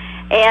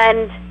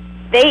 And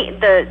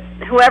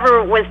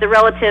whoever was the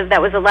relative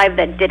that was alive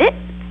that did it,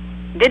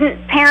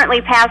 didn't apparently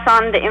pass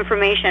on the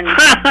information.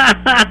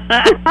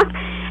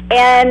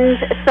 And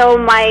so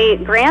my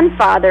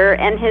grandfather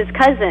and his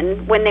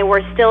cousin, when they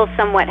were still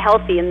somewhat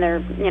healthy in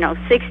their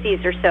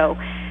 60s or so,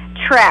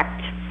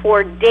 trekked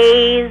for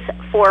days,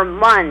 for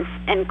months,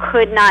 and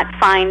could not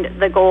find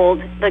the gold.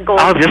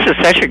 Oh, this is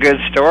such a good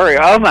story.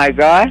 Oh my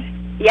God.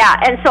 Yeah,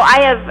 and so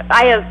I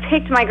have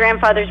picked my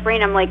grandfather's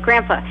brain. I'm like,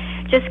 Grandpa,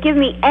 just give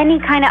me any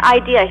kind of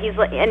idea. He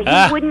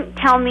wouldn't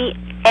tell me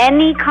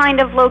any kind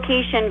of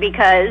location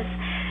because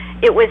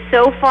it was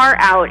so far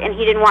out, and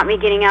he didn't want me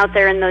getting out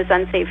there in those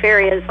unsafe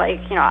areas, like,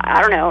 I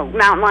don't know,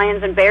 mountain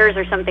lions and bears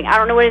or something. I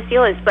don't know what his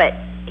deal is, but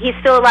he's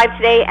still alive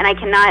today, and I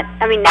cannot,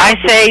 I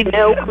say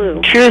no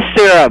clue. Truth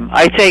serum.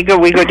 I say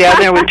we go down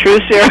there with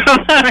truth serum.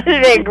 I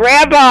say,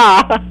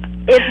 Grandpa!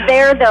 It's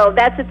there, though.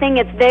 That's the thing.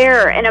 It's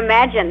there. And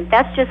imagine,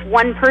 that's just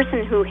one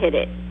person who hid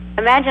it.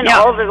 Imagine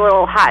all the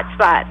little hot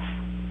spots.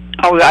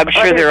 Oh, I'm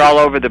sure they're all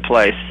over the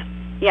place.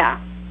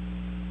 Yeah.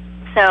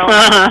 So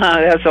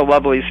that's a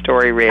lovely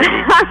story, Randy.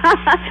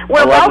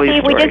 We're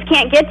wealthy, we just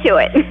can't get to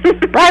it.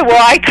 Right,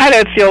 well, I kind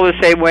of feel the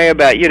same way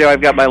about,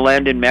 I've got my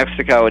land in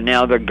Mexico, and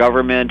now the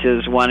government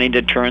is wanting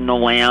to turn the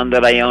land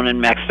that I own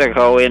in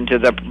Mexico into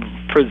the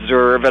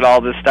preserve and all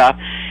this stuff.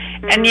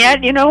 Mm-hmm. And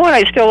yet, you know what?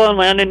 I still own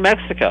land in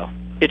Mexico.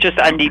 It's just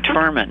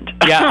undetermined.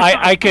 Yeah,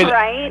 I could.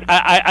 Right?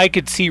 I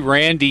could see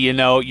Randy.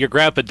 Your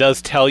grandpa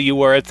does tell you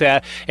where it's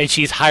at, and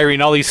she's hiring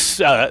all these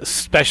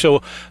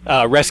special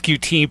rescue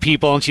team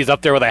people, and she's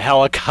up there with a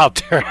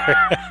helicopter.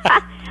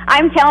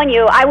 I'm telling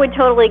you, I would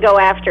totally go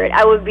after it.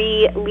 I would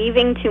be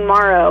leaving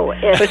tomorrow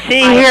if I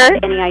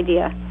had any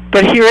idea.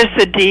 But here's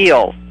the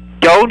deal: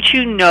 don't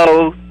you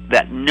know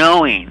that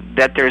knowing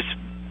that there's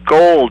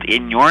gold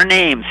in your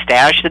name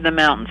stashed in the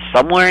mountains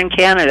somewhere in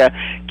Canada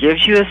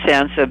gives you a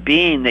sense of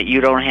being that you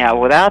don't have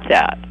without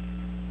that?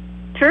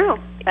 True.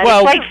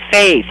 It's like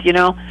faith,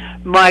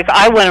 Mike,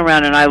 I went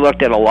around and I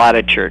looked at a lot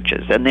of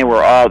churches, and they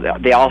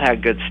all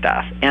had good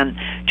stuff. And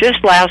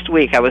just last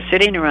week I was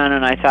sitting around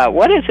and I thought,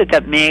 what is it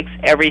that makes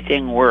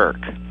everything work,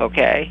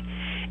 okay?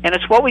 And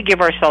it's what we give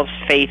ourselves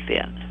faith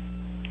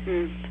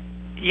in.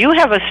 You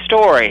have a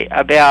story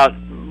about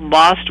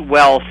lost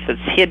wealth that's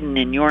hidden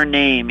in your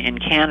name in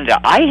Canada.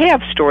 I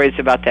have stories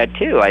about that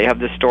too. I have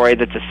the story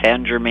that the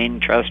San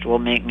Germain Trust will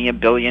make me a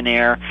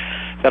billionaire,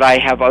 that I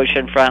have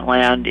oceanfront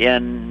land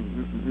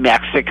in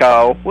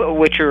Mexico,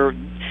 which are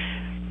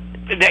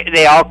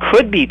they all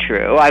could be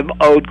true. I'm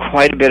owed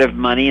quite a bit of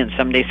money, and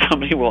someday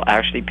somebody will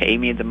actually pay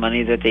me the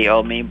money that they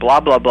owe me, blah,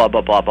 blah, blah,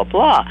 blah, blah, blah,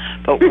 blah.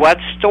 But what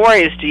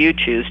stories do you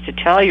choose to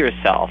tell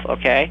yourself,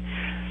 okay?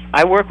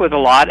 I work with a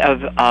lot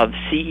of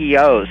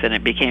CEOs, and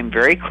it became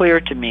very clear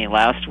to me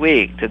last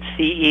week that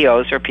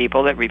CEOs are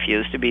people that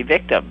refuse to be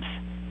victims.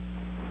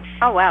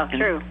 Oh, wow,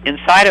 true.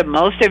 Inside of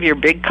most of your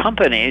big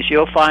companies,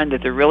 you'll find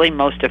that the really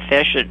most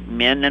efficient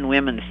men and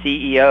women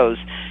CEOs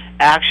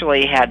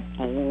actually had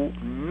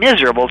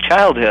miserable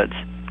childhoods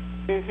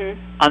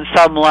on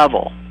some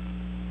level.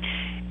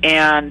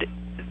 And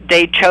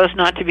they chose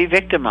not to be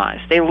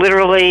victimized. They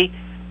literally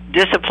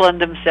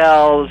disciplined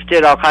themselves,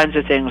 did all kinds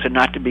of things, and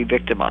not to be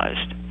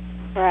victimized.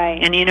 Right.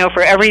 And, you know,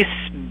 for every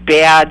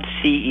bad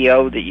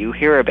CEO that you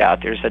hear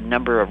about, there's a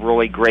number of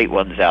really great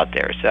ones out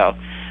there. So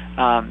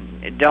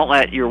don't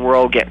let your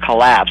world get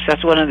collapsed.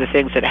 That's one of the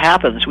things that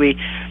happens. We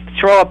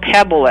throw a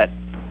pebble at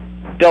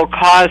Bill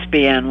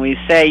Cosby and we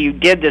say, you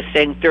did this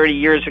thing 30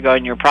 years ago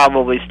and you're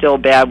probably still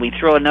bad. We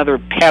throw another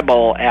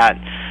pebble at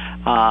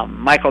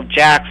Michael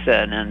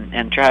Jackson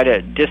and try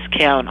to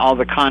discount all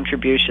the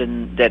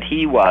contribution that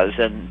he was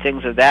and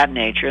things of that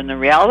nature. And the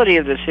reality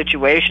of the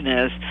situation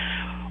is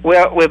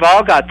we've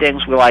all got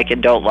things we like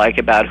and don't like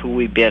about who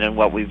we've been and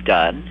what we've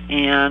done.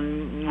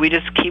 And we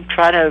just keep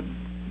trying to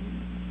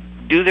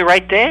do the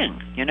right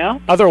thing, you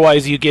know?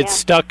 Otherwise, you get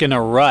stuck in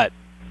a rut,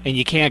 and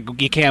you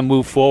can't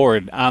move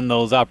forward on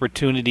those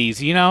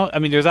opportunities. You know, I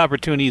mean, there's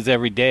opportunities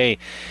every day,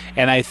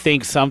 and I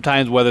think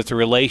sometimes, whether it's a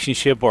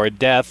relationship or a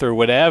death or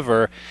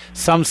whatever,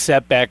 some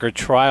setback or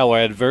trial or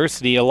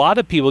adversity, a lot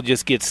of people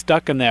just get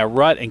stuck in that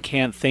rut and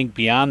can't think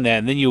beyond that,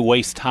 and then you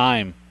waste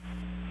time.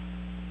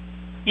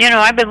 You know,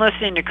 I've been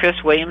listening to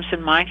Chris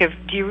Williamson, Mike.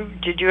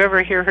 Did you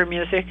ever hear her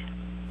music?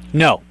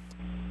 No.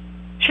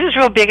 She was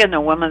real big in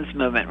the women's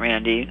movement,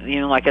 Randy.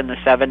 You know, like in the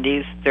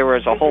 70s, there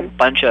was a whole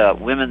bunch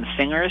of women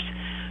singers.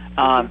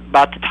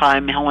 About the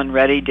time Helen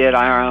Reddy did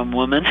I Am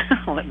Woman,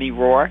 Let Me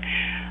Roar.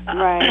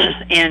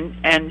 Right.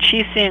 And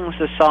she sings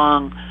the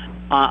song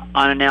on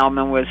an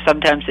album where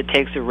sometimes it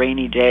takes a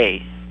rainy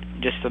day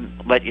just to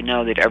let you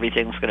know that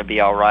everything's going to be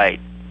all right.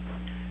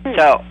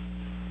 So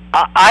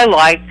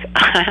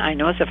I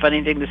know it's a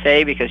funny thing to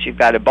say because you've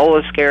got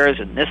Ebola scares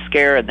and this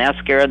scare and that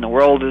scare and the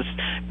world is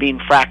being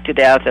fracked to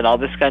death and all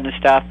this kind of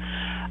stuff.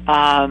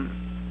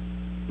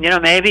 You know,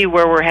 maybe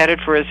where we're headed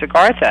for is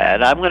Agartha,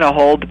 and I'm going to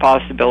hold the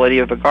possibility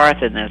of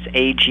Agartha in this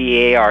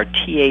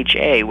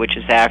Agartha, which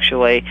is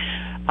actually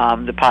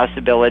the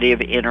possibility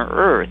of inner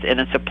earth, and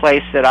it's a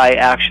place that I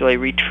actually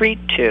retreat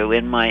to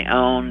in my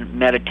own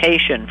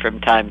meditation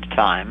from time to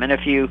time. And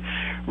if you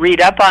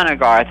read up on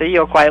Agartha,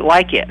 you'll quite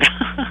like it.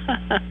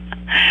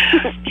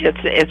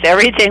 It's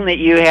everything that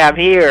you have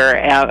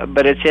here,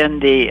 but it's in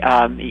the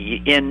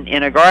in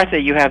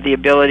Agartha you have the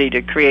ability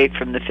to create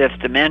from the fifth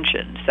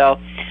dimension. So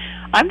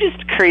I'm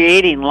just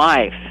creating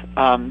life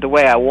the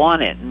way I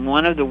want it, and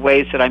one of the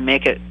ways that I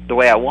make it the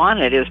way I want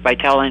it is by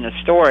telling a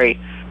story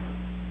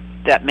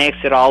that makes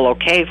it all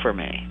okay for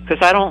me. Because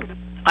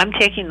I'm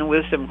taking the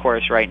wisdom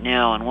course right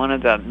now, and one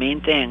of the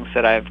main things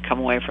that I've come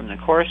away from the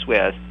course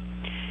with,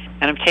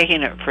 and I'm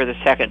taking it for the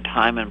second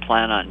time and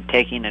plan on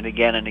taking it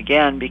again and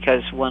again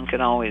because one can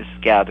always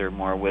gather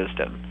more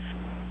wisdom.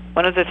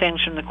 One of the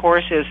things from the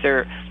course is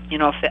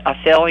a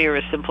failure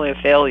is simply a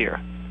failure.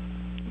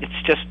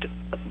 It's just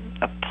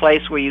a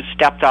place where you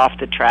stepped off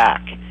the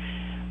track.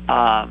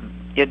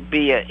 It'd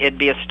be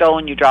a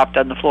stone you dropped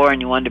on the floor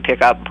and you wanted to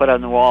pick up and put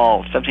on the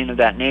wall, something of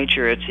that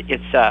nature.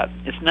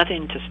 It's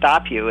nothing to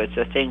stop you. It's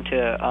a thing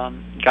to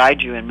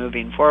guide you in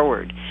moving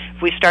forward.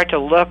 If we start to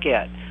look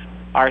at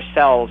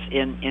ourselves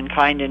in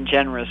kind and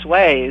generous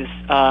ways,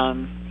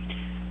 I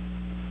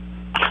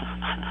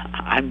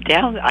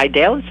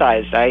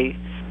downsized.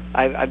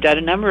 I've done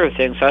a number of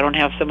things, so I don't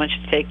have so much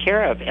to take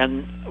care of.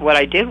 And what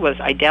I did was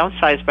I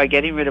downsized by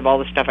getting rid of all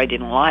the stuff I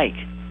didn't like.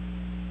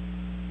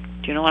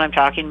 Do you know what I'm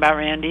talking about,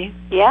 Randy?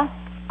 Yeah.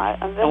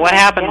 And what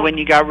happened when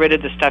you got rid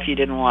of the stuff you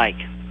didn't like?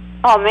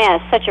 Oh,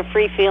 man, it's such a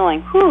free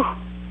feeling. Whew.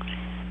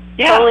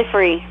 Yeah. Totally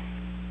free.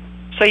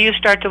 So you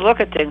start to look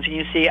at things and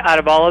you see out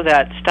of all of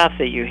that stuff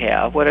that you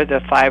have, what are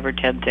the 5 or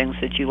 10 things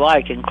that you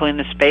like, and clean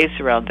the space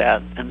around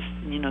that and,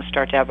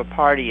 start to have a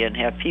party and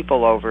have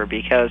people over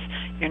because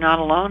you're not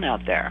alone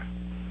out there.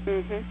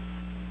 Mm-hmm.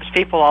 There's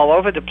people all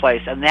over the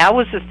place. And that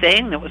was the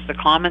thing that was the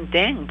common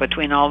thing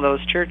between all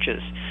those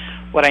churches.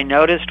 What I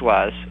noticed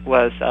was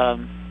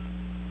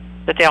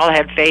that they all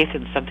had faith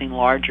in something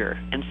larger.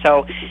 And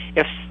so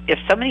if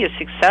somebody is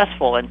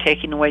successful in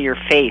taking away your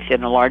faith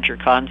in a larger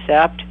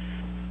concept,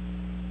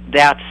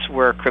 that's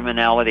where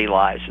criminality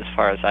lies as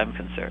far as I'm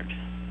concerned.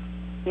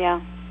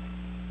 Yeah.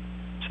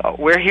 So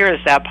we're here as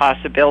that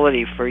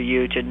possibility for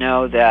you to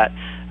know that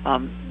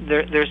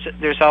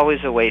there's always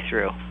a way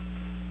through.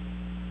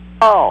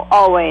 Oh,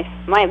 always.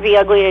 Might be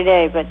ugly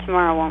today, but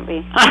tomorrow won't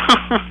be.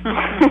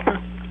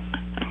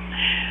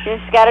 You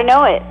just got to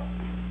know it.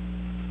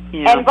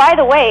 Yeah. And by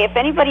the way, if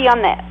anybody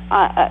on the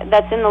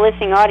that's in the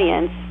listening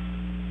audience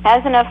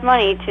has enough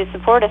money to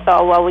support us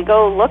all while we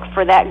go look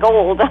for that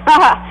gold,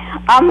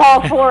 I'm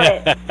all for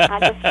it.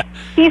 Are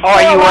you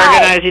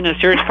organizing a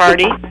search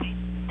party?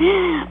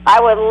 I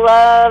would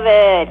love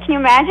it. Can you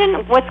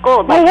imagine what's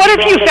gold? Well, what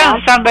if you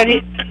found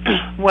somebody?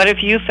 What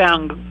if you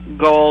found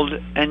gold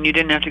and you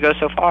didn't have to go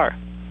so far?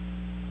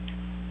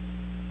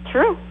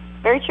 True,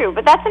 very true.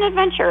 But that's an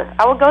adventure.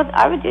 I would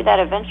do that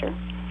adventure.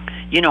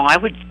 You know, I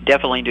would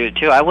definitely do it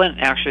too. I went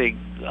actually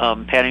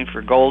panning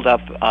for gold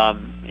up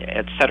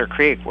at Sutter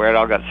Creek, where it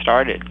all got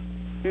started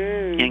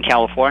in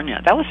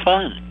California. That was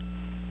fun.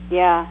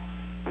 Yeah,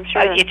 I'm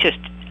sure.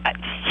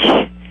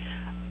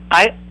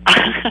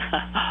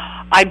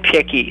 I'm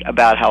picky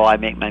about how I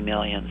make my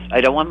millions.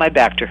 I don't want my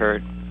back to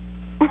hurt.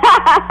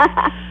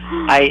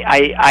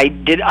 I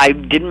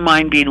didn't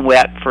mind being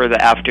wet for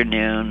the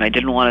afternoon. I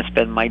didn't want to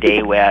spend my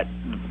day wet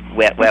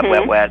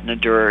in the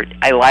dirt.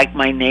 I like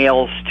my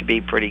nails to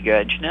be pretty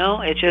good. You know,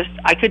 I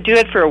could do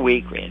it for a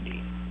week, Randy.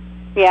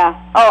 Yeah.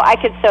 Oh, I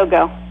could so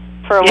go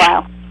for a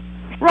while.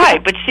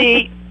 Right, but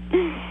see,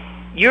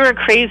 you're a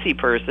crazy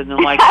person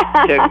and like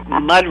to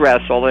mud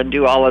wrestle and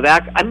do all of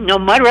that. No,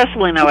 mud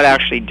wrestling I would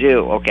actually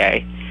do,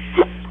 okay?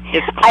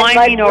 It's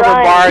climbing over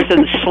bars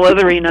and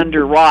slithering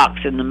under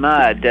rocks in the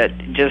mud that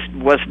just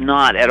was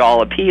not at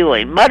all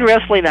appealing. Mud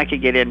wrestling I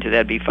could get into.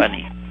 That'd be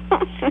funny.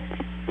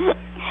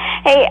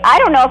 Hey, I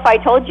don't know if I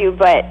told you,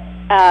 but,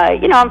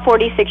 I'm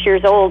 46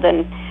 years old,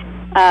 and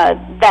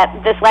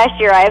that this last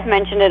year I have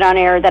mentioned it on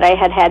air that I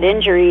had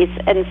injuries,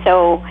 and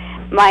so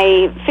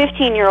my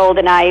 15-year-old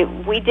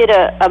and we did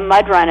a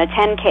mud run, a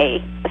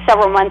 10K,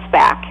 several months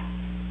back.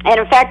 And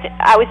in fact,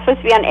 I was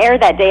supposed to be on air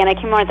that day, and I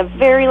came on at the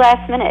very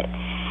last minute.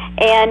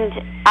 And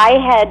I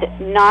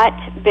had not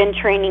been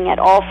training at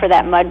all for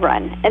that mud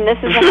run. And this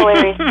is a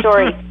hilarious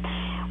story.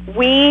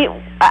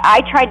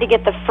 I tried to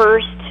get the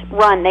first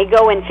run. They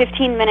go in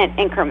 15-minute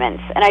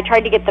increments, and I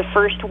tried to get the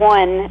first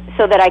one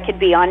so that I could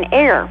be on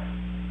air.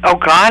 Oh,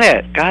 got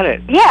it.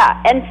 Yeah,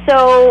 and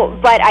so,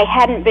 but I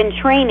hadn't been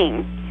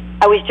training.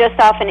 I was just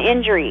off an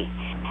injury.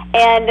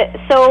 And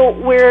so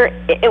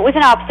it was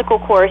an obstacle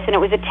course, and it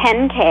was a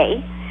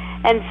 10K.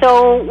 And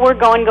so we're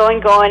going,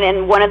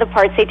 and one of the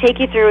parts they take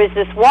you through is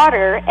this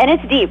water, and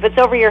it's deep, it's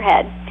over your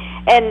head.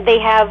 And they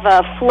have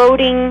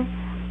floating,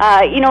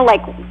 kind of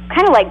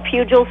like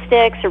pugil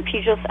sticks or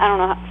pugil, I don't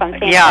know if I'm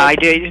saying Yeah, right.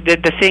 I do.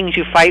 The things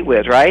you fight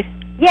with, right?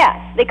 Yes,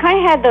 they kind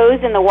of had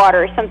those in the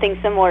water, something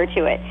similar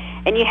to it.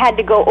 And you had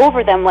to go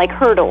over them like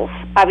hurdles.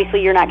 Obviously,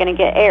 you're not going to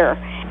get air.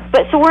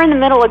 But so we're in the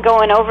middle of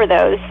going over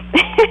those.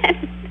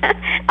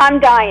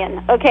 I'm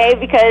dying, okay,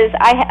 because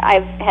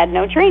I've had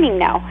no training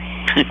now.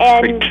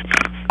 And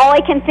all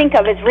I can think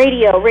of is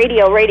radio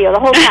the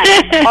whole time.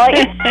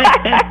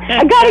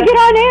 I gotta get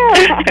on air.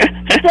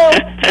 So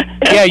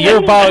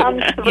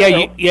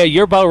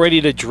you're about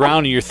ready to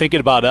drown, and you're thinking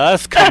about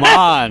us. Come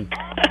on.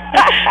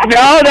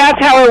 No,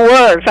 that's how it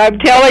works. I'm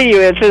telling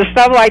you, it's just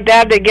stuff like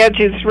that gets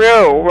you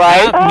through,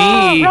 right? Not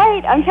me.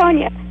 Right, I'm telling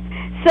you.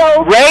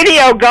 So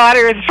radio got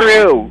her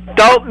through.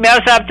 Don't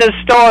mess up the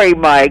story,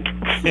 Mike.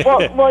 well,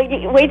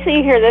 wait till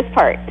you hear this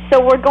part. So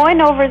we're going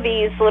over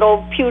these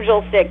little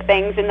pugil stick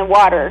things in the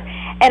water,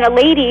 and a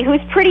lady who's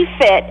pretty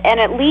fit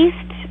and at least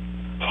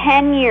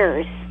 10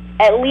 years,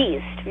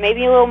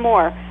 maybe a little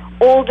more,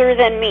 older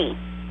than me,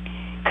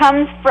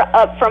 comes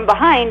up from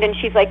behind, and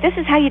she's like, "This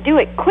is how you do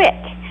it, quick."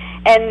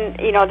 And,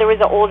 there was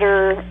an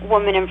older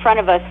woman in front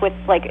of us with,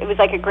 it was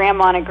like a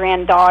grandma and a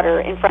granddaughter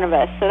in front of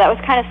us, so that was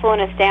kind of slowing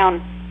us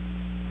down.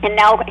 And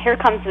now here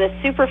comes this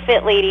super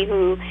fit lady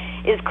who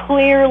is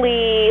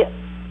clearly,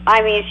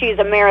 she's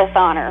a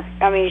marathoner.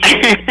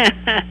 She's,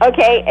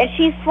 okay, and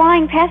she's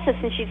flying past us,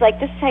 and she's like,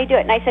 "This is how you do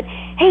it." And I said,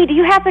 "Hey, do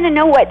you happen to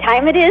know what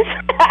time it is?"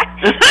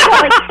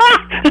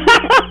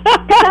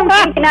 I'm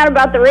freaking out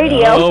about the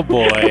radio. Oh,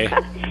 boy.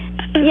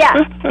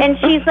 Yeah, and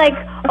she's like,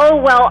 "Oh,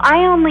 well,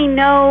 I only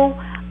know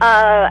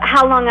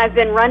how long I've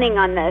been running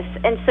on this."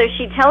 And so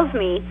she tells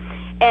me,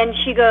 and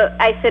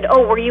I said,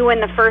 "Oh, were you in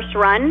the first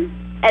run?"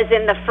 As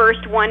in the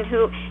first one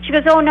she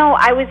goes, "Oh, no,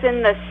 I was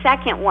in the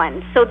second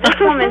one." So this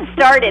woman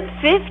started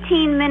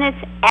 15 minutes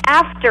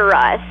after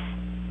us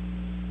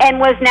and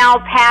was now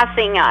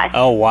passing us.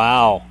 Oh,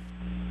 wow.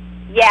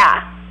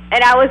 Yeah.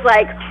 And I was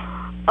like,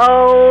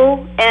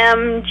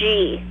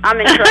 OMG,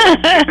 I'm in trouble.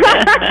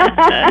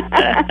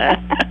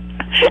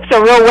 It's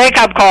a real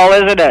wake-up call,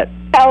 isn't it?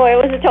 Oh, it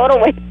was a total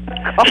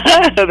wake-up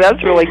call.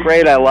 That's really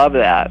great. I love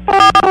that.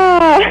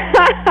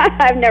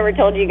 I've never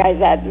told you guys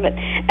that,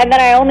 and then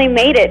I only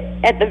made it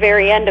at the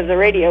very end of the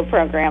radio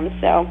program.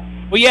 So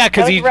well, yeah,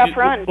 because you rough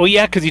run. Well,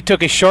 yeah, because you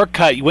took a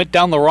shortcut. You went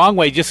down the wrong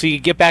way just so you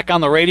could get back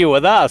on the radio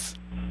with us.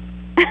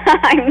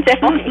 I'm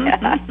telling you.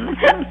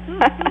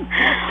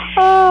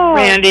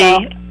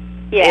 Randy,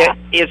 yeah,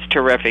 it's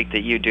terrific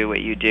that you do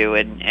what you do,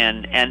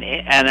 and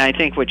I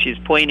think what she's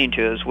pointing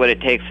to is what it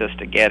takes us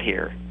to get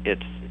here.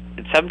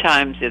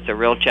 Sometimes it's a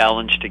real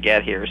challenge to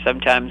get here.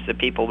 Sometimes the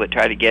people that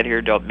try to get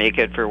here don't make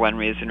it for one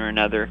reason or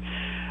another.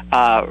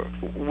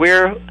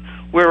 We're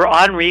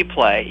on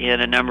replay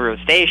in a number of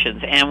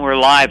stations, and we're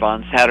live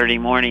on Saturday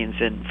mornings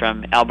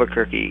from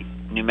Albuquerque,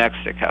 New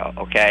Mexico,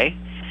 okay?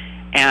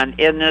 And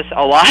in this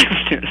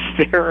aliveness,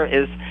 there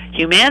is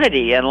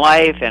humanity and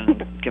life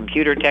and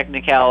computer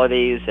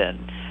technicalities and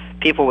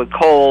people with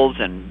colds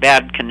and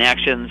bad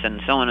connections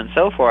and so on and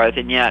so forth.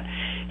 And yet,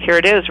 here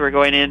it is, we're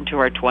going into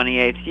our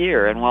 28th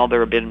year. And while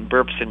there have been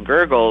burps and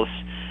gurgles,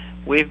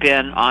 we've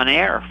been on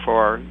air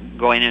for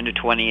going into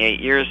 28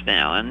 years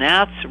now. And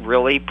that's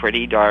really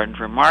pretty darn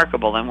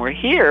remarkable. And we're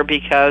here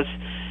because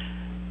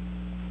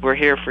we're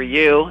here for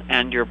you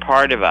and you're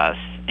part of us.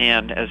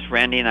 And as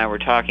Randy and I were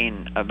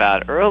talking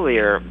about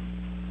earlier,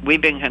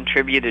 we've been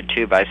contributed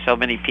to by so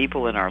many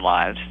people in our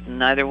lives.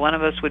 Neither one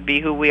of us would be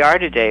who we are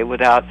today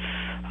without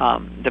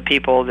the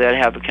people that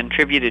have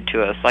contributed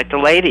to us, like the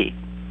lady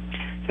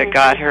that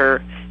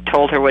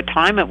told her what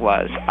time it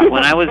was.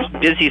 When I was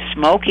busy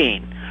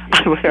smoking,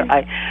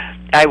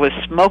 I was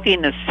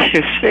smoking a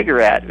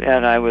cigarette,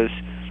 and I was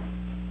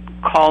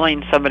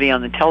calling somebody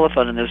on the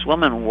telephone, and this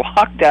woman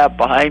walked up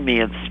behind me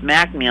and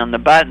smacked me on the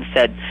butt and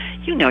said,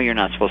 "You know you're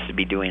not supposed to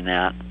be doing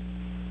that."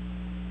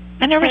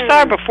 I never saw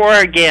her before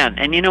again.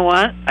 And you know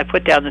what? I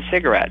put down the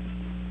cigarette,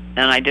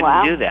 and I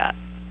didn't do that.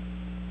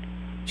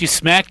 She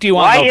smacked you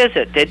on Why is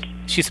it?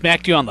 She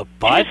smacked you on the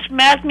butt? She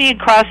smacked me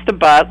across the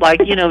butt like,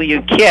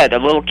 you kid, a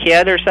little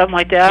kid or something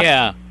like that.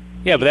 Yeah.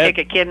 Yeah, but take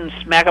a kid and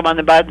smack him on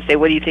the butt and say,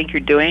 "What do you think you're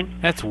doing?"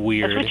 That's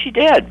weird. That's what she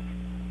did.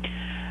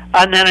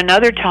 And then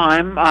another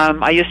time,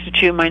 I used to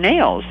chew my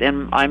nails.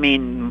 And, I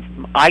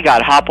mean, I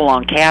got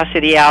Hopalong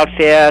Cassidy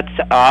outfits,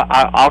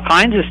 all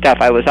kinds of stuff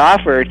I was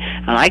offered,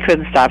 and I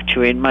couldn't stop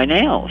chewing my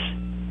nails.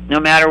 No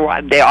matter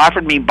what. They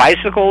offered me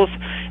bicycles.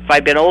 If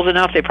I'd been old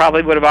enough, they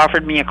probably would have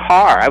offered me a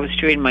car. I was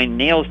chewing my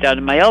nails down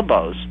to my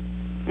elbows.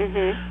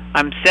 Mm-hmm.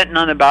 I'm sitting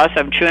on the bus,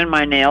 I'm chewing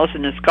my nails,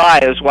 and this guy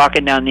is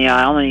walking down the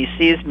aisle, and he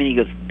sees me, and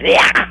he goes,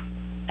 "Blech!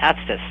 That's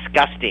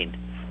disgusting."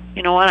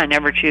 You know what? I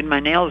never chewed my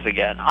nails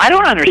again. I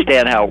don't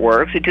understand how it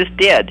works. It just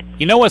did.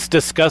 You know what's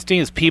disgusting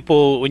is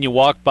people, when you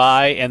walk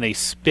by, and they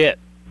spit.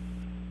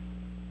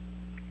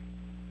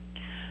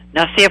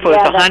 Now, see, if it was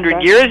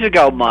 100 years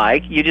ago,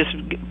 Mike, you just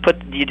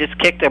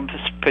kicked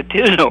a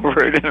spittoon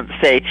over it and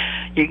say,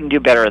 you can do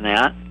better than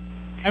that.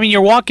 I mean,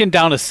 you're walking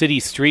down a city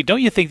street.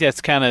 Don't you think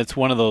that's it's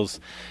one of those,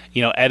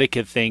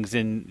 etiquette things?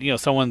 And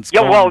someone's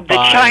going well, by.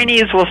 The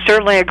Chinese will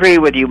certainly agree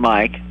with you,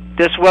 Mike.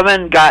 This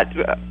woman got,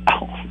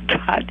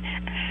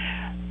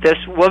 this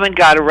woman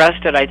got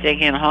arrested, I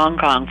think, in Hong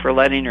Kong for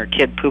letting her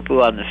kid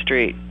poo-poo on the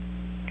street.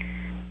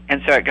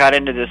 And so it got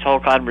into this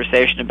whole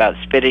conversation about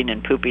spitting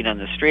and pooping on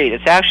the street.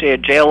 It's actually a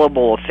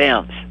jailable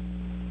offense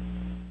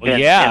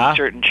in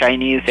certain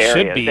Chinese areas.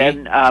 Should be.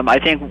 And I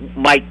think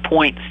Mike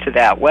points to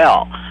that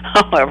well.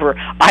 However,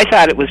 I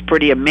thought it was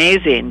pretty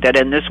amazing that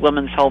in this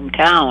woman's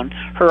hometown,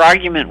 her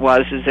argument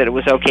was that it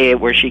was okay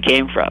where she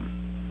came from.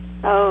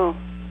 Oh.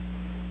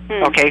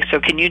 Okay,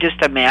 so can you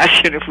just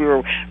imagine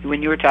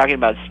when you were talking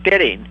about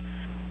spitting?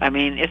 I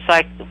mean, it's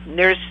like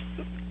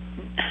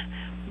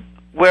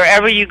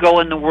wherever you go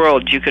in the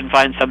world, you can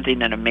find something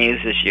that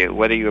amazes you.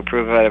 Whether you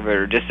approve of it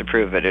or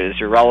disapprove of it is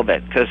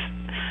irrelevant, because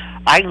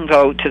I can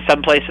go to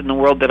some place in the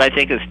world that I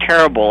think is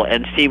terrible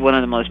and see one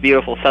of the most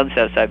beautiful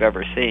sunsets I've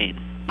ever seen.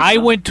 I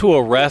went to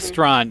a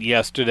restaurant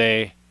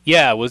yesterday.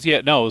 Yeah, it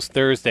was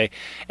Thursday,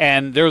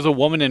 and there was a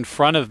woman in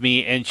front of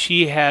me, and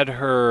she had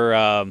her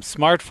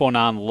smartphone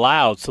on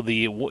loud, so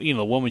the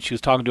woman she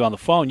was talking to on the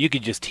phone, you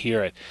could just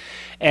hear it.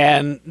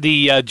 And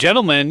the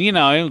gentleman, he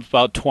was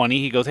about 20.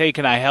 He goes, "Hey,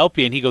 can I help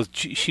you?" And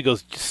she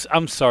goes,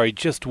 "I'm sorry,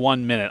 just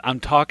 1 minute. I'm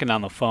talking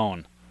on the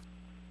phone."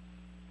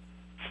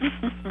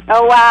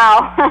 Oh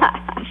wow!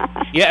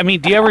 Yeah, I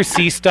mean, do you ever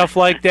see stuff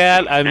like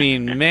that? I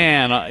mean,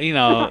 man,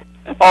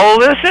 Oh,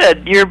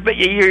 listen!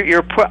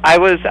 I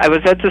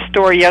was at the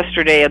store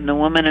yesterday, and the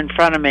woman in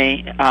front of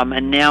me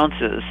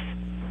announces,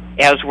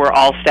 as we're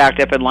all stacked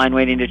up in line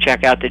waiting to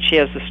check out, that she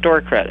has the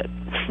store credit.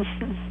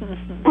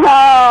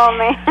 Oh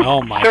man!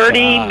 Oh my!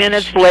 30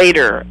 minutes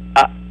later,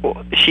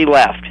 she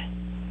left.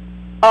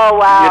 Oh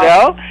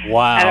wow!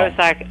 Wow! And I was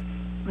like,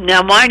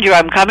 now, mind you,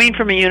 I'm coming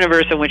from a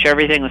universe in which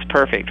everything was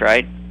perfect,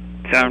 right?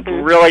 So I'm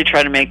really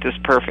trying to make this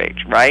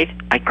perfect, right?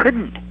 I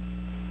couldn't.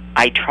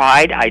 I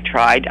tried,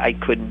 I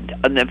couldn't.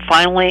 And then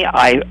finally,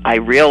 I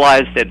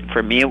realized that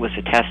for me it was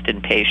a test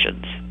in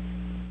patience.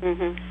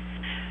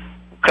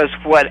 Because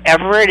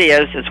whatever it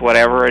is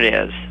whatever it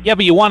is. Yeah,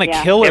 but you want to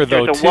kill her,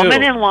 though, too. If there's a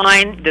woman in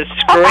line that's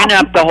screwing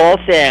up the whole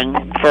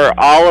thing for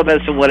all of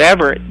us and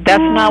whatever,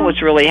 that's not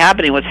what's really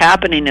happening. What's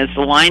happening is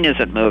the line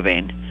isn't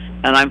moving,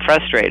 and I'm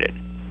frustrated.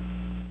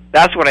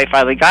 That's what I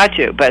finally got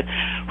to. But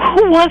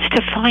who wants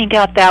to find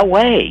out that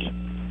way?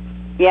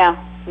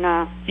 Yeah.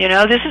 No.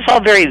 This is all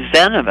very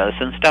Zen of us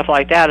and stuff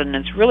like that, and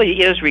it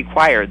really is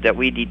required that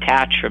we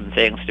detach from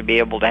things to be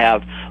able to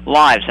have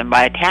lives. And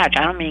by attach,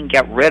 I don't mean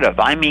get rid of.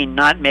 I mean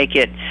not make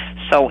it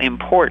so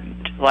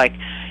important. Like,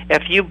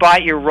 if you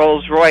bought your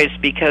Rolls Royce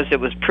because it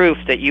was proof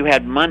that you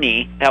had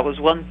money, that was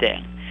one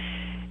thing.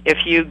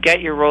 If you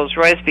get your Rolls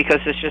Royce because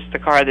it's just the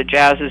car that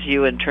jazzes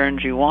you and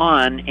turns you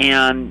on,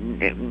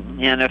 and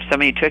if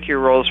somebody took your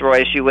Rolls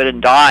Royce, you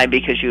wouldn't die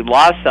because you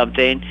lost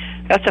something,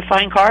 that's a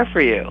fine car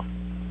for you.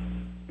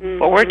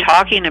 What we're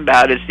talking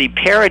about is the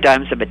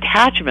paradigms of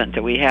attachment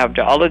that we have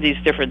to all of these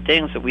different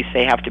things that we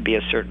say have to be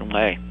a certain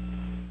way.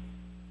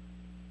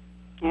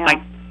 Yeah.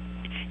 Like,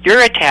 you're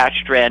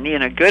attached, Randy,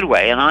 in a good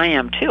way, and I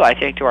am too, I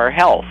think, to our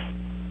health.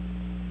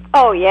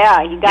 Oh,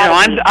 yeah, you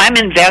got to I'm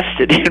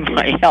invested in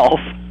my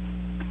health.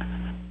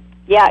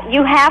 Yeah,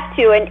 you have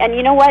to, and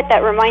you know what?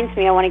 That reminds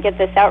me, I want to get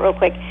this out real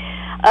quick.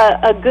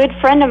 A good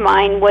friend of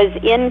mine was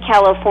in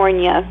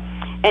California,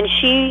 and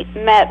she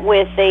met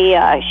with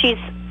she's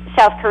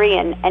South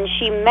Korean, and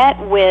she met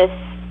with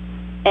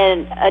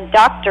a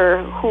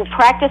doctor who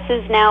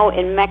practices now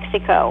in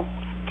Mexico.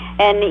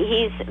 And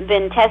he's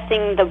been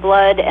testing the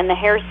blood and the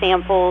hair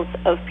samples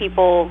of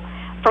people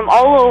from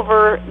all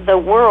over the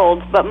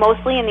world, but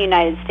mostly in the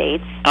United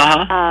States.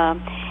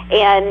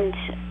 And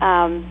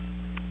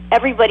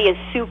everybody is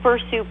super,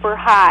 super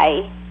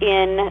high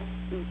in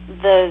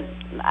the,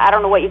 I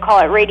don't know what you call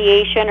it,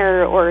 radiation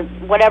or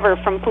whatever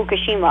from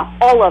Fukushima.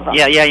 All of them.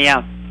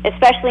 Yeah.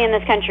 Especially in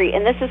this country.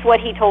 And this is what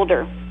he told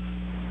her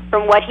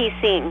from what he's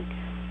seeing.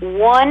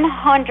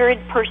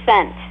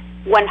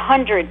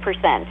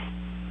 100%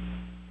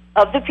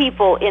 of the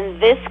people in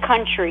this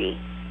country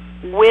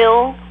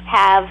will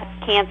have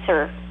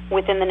cancer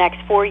within the next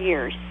 4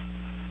 years.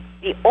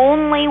 The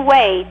only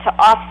way to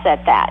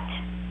offset that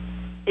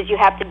is you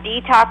have to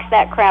detox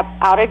that crap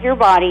out of your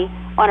body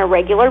on a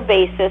regular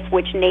basis,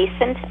 which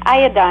nascent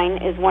iodine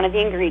is one of the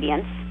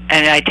ingredients.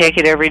 And I take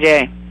it every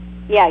day.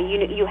 Yeah,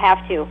 you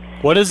have to.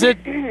 What is it?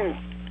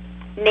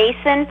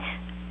 Nascent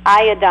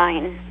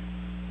iodine.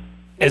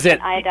 Is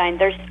it iodine?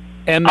 There's.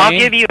 I'll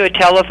give you a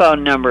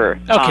telephone number.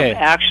 Okay.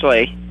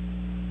 Actually,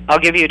 I'll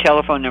give you a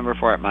telephone number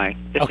for it, Mike.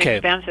 It's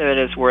expensive, and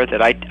it's worth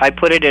it. I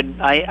put it in.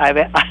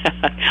 I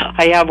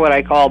have what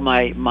I call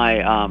my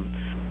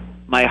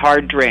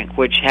hard drink,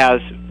 which has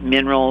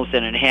minerals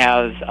and it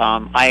has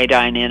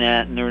iodine in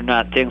it, and they're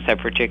not things I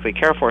particularly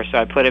care for, so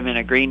I put them in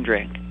a green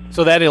drink.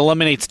 So that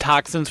eliminates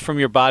toxins from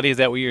your body. Is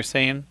that what you're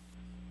saying?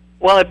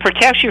 Well, it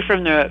protects you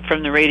from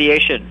the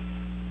radiation.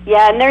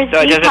 Yeah, and there's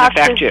so it doesn't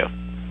affect you.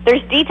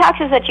 There's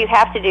detoxes that you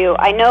have to do.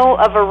 I know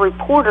of a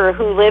reporter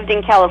who lived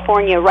in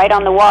California, right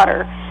on the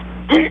water.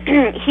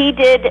 He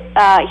did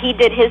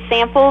his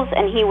samples,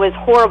 and he was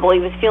horrible. He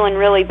was feeling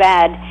really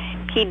bad.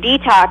 He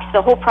detoxed.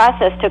 The whole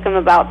process took him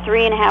about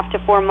 3.5 to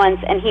 4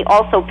 months, and he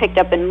also picked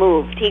up and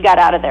moved. He got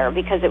out of there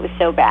because it was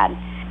so bad.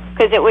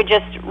 Because it would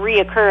just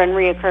reoccur and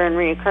reoccur and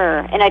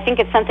reoccur. And I think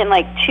it's something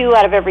like 2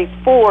 out of every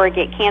 4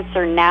 get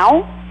cancer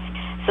now.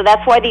 So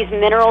that's why these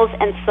minerals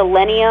and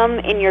selenium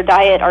in your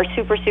diet are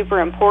super, super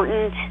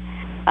important.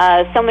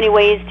 So many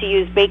ways to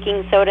use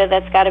baking soda.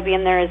 That's got to be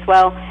in there as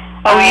well.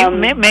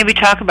 Maybe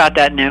talk about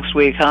that next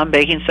week, huh?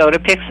 Baking soda.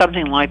 Pick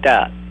something like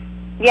that.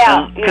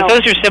 Yeah. Because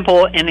those are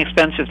simple,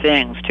 inexpensive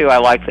things, too. I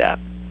like that.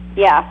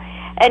 Yeah.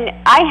 And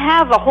I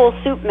have a whole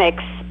soup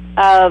mix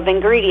of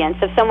ingredients.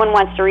 If someone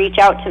wants to reach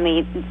out to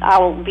me,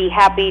 I'll be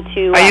happy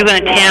to... Are you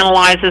going to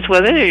tantalize us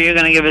with it, or are you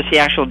going to give us the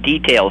actual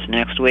details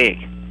next week?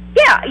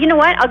 Yeah, you know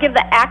what? I'll give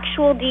the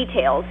actual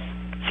details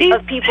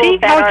of people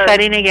that how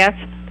exciting it gets?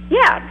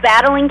 Yeah,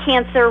 battling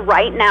cancer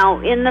right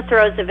now, in the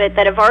throes of it,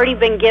 that have already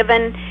been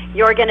given,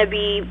 you're going to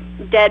be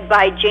dead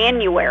by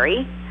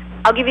January.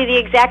 I'll give you the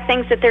exact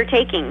things that they're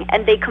taking,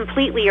 and they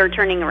completely are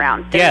turning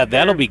around. Yeah,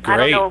 that'll be great.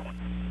 I don't know.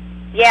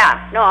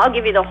 Yeah, no, I'll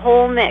give you the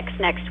whole mix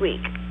next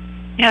week.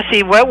 Yeah,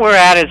 see, what we're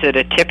at is at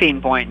a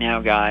tipping point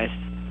now, guys.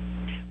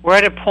 We're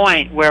at a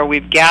point where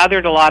we've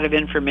gathered a lot of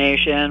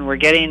information, we're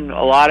getting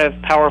a lot of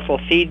powerful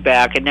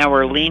feedback, and now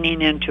we're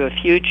leaning into a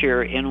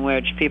future in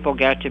which people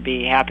get to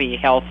be happy,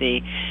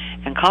 healthy,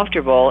 and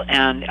comfortable.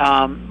 And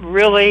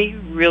really,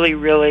 really,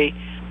 really,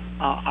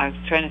 I was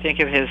trying to think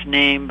of his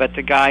name, but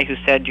the guy who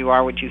said, "You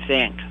are what you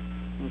think."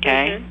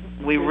 Okay?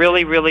 Mm-hmm. We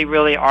really, really,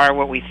 really are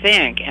what we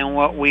think, and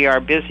what we are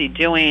busy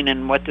doing,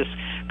 and what this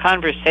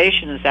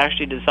conversation is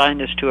actually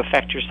designed is to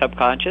affect your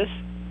subconscious.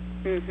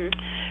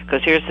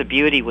 Because here's the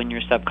beauty: when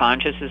your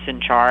subconscious is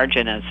in charge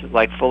and it's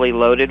like fully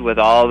loaded with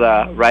all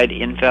the right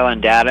info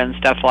and data and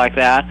stuff like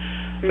that,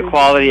 the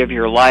quality of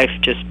your life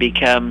just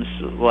becomes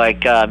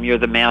like you're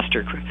the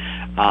master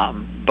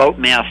boat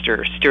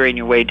master steering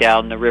your way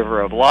down the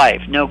river of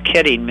life. No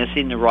kidding,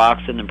 missing the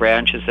rocks and the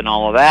branches and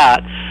all of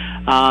that,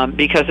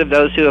 because of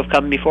those who have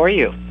come before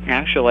you.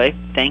 Actually,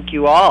 thank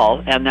you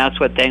all, and that's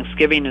what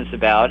Thanksgiving is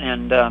about.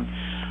 And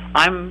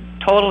I'm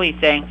totally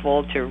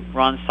thankful to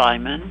Ron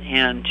Simon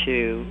and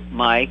to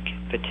Mike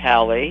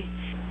Vitale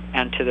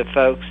and to the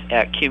folks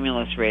at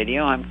Cumulus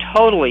Radio. I'm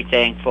totally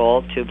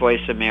thankful to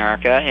Voice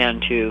America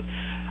and to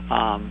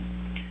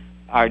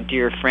our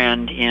dear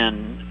friend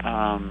in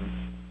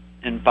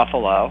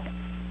Buffalo,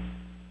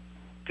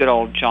 good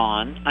old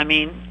John. I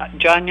mean,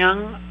 John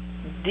Young,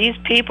 these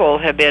people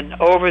have been,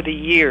 over the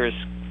years,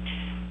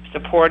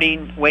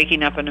 supporting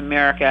Waking Up in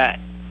America,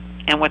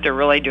 and what they're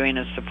really doing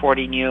is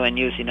supporting you and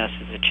using us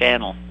as a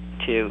channel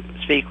to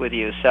speak with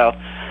you. So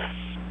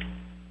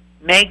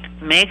make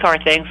our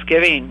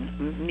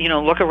Thanksgiving,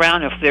 look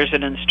around if there's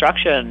an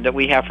instruction that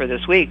we have for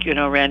this week.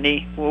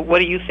 Randy,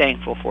 what are you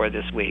thankful for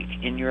this week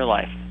in your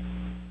life?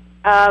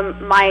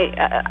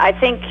 I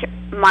think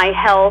my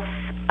health,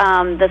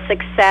 the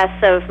success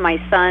of my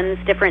sons,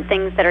 different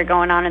things that are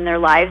going on in their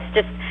lives,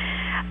 just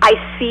I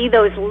see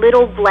those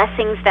little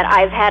blessings that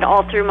I've had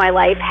all through my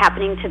life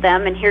happening to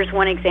them. And here's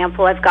one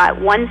example. I've got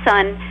one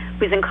son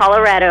who's in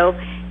Colorado.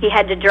 He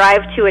had to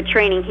drive to a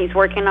training. He's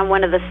working on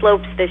one of the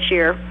slopes this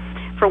year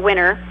for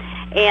winter.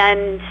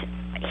 And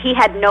he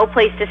had no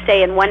place to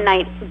stay. And one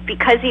night,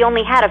 because he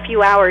only had a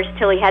few hours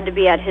till he had to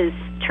be at his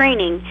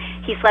training,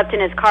 he slept in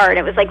his car. And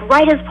it was like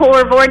right as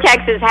polar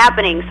vortex is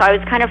happening. So I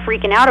was kind of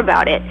freaking out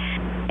about it.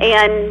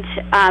 And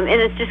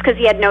it's just because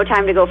he had no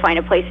time to go find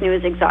a place and he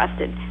was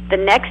exhausted. The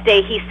next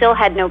day, he still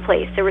had no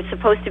place. There was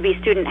supposed to be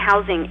student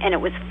housing, and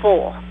it was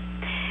full.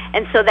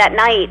 And so that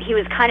night, he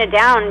was kind of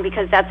down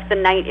because that's the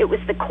night it was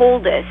the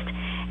coldest.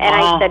 And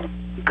I said,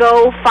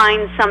 go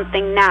find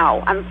something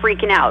now. I'm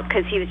freaking out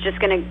because he was just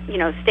going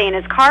to, stay in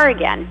his car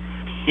again.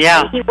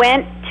 Yeah. And he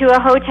went to a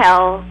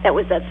hotel that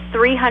was a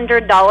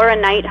 $300 a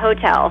night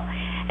hotel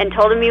and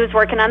told him he was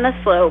working on the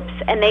slopes.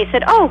 And they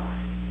said, oh,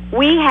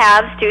 we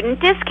have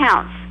student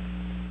discounts.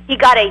 He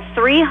got a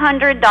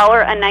 $300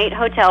 a night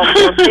hotel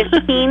for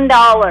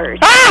 $15.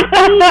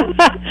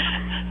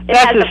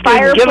 That's a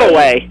student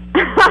giveaway.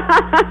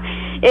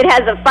 It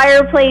has a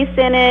fireplace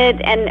in it,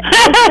 and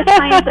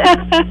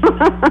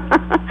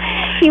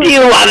he was you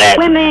love it.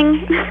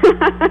 Swimming.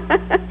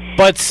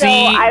 But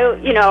see,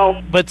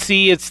 so but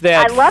see, it's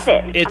that I love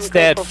it. It's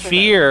that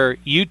fear.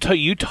 You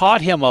taught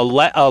him a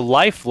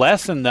life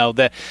lesson though,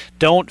 that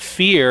don't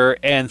fear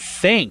and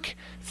think,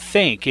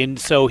 and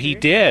so he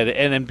did,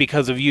 and then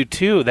because of you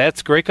too,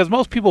 that's great, because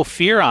most people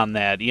fear on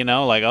that,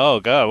 like, oh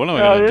God, what am I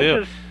going to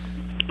do?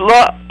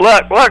 Look,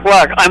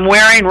 I'm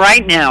wearing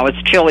right now,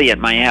 it's chilly at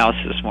my house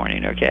this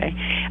morning, okay?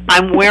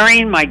 I'm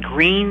wearing my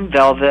green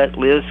velvet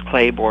Liz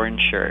Claiborne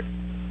shirt.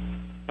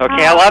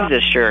 Okay, I love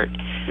this shirt.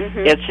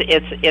 Mm-hmm.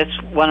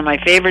 It's one of my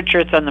favorite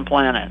shirts on the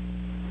planet.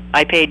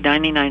 I paid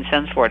 99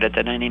 cents for it at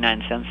the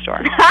 99-cent store.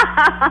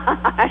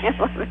 I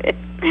love it.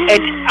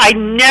 I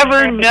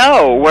never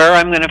know where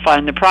I'm going to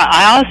find the product.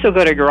 I also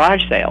go to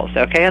garage sales,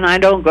 okay? And I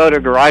don't go to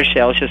garage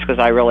sales just because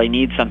I really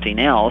need something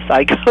else.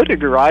 I go to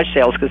garage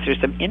sales because there's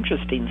some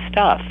interesting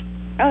stuff.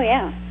 Oh,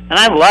 yeah. And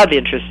I love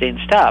interesting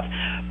stuff.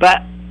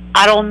 But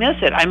I don't miss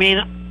it. I mean,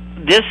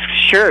 this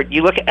shirt,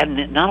 you look at,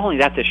 and not only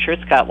that, the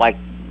shirt's got like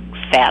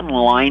satin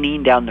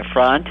lining down the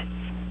front.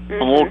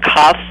 Mm-hmm. Little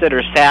cuffs that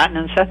are satin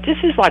and stuff. This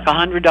is like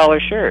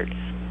 $100 shirt.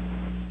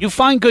 You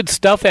find good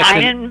stuff at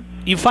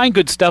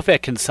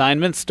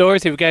consignment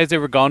stores. Have you guys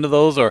ever gone to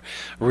those, or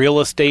real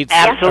estate?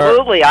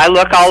 Absolutely. I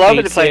look all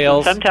over the place.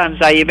 Sales. And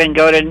sometimes I even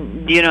go to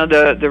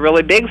the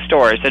really big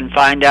stores and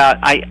find out.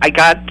 I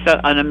got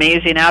an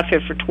amazing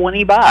outfit for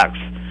 $20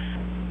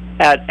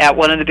 at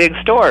one of the big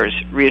stores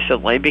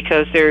recently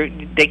because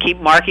they keep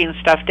marking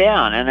stuff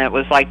down, and it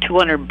was like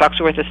 $200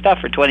 worth of stuff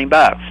for $20.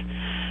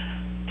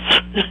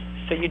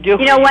 So you do.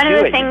 One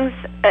of the things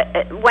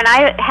when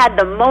I had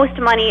the most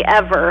money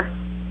ever,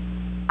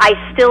 I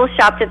still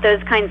shopped at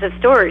those kinds of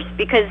stores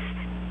because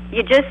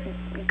you just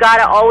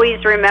gotta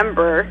always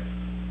remember,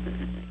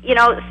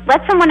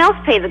 let someone else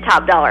pay the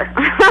top dollar.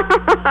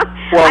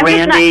 Well,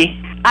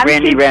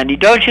 Randy,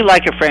 don't you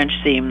like a French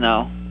seam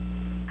though?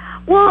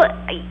 Well,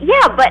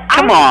 yeah, but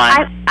come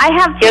on. I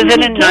have.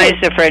 Isn't it nice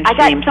a French seam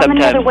sometimes? I got so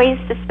many other ways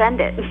to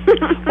spend it.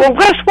 Well,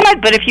 guess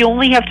what? But if you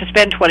only have to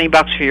spend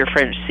 $20 for your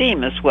French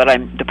seam, is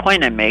the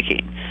point I'm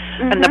making.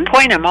 Mm-hmm. And the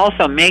point I'm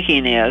also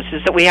making is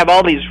that we have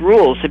all these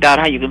rules about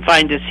how you can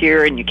find this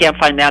here and you can't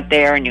find that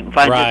there and you can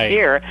find this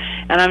here.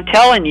 And I'm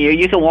telling you,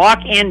 you can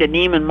walk into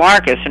Neiman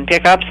Marcus and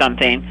pick up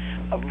something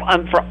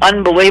for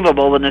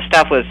unbelievable when the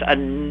stuff was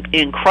an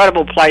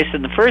incredible price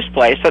in the first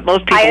place, but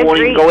most people won't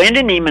even go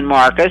into Neiman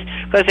Marcus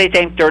because they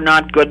think they're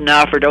not good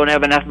enough or don't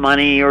have enough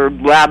money or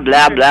blah,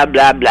 blah, blah,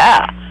 blah,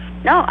 blah.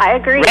 No, I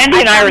agree. Randy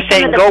and I were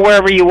saying go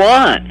wherever you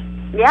want.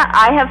 Yeah,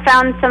 I have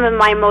found some of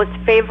my most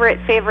favorite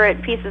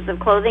pieces of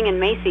clothing in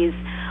Macy's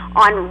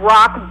on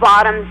rock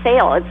bottom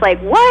sale. It's like,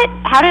 what?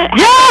 How did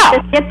I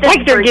get this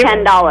for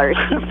 $10?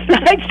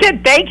 I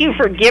said, thank you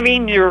for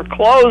giving your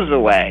clothes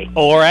away.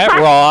 Or at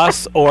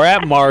Ross, or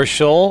at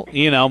Marshall.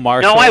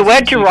 Marshall. No, I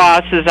went to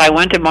Ross's. I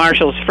went to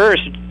Marshall's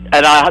first,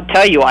 and I'll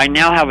tell you, I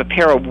now have a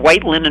pair of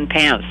white linen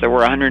pants that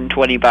were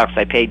 $120.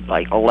 I paid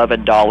like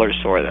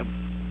 $11 for them.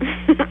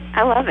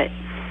 I love it.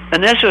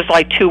 And this was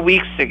like 2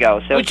 weeks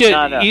ago, so it's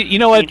not a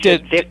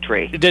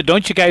victory.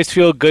 Don't you guys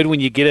feel good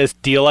when you get a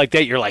deal like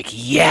that? You're like,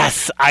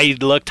 yes, I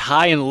looked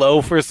high and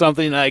low for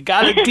something, and I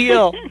got a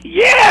deal.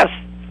 Yes!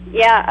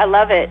 Yeah, I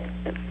love it.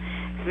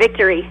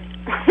 Victory.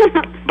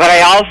 But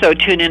I also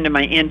tune into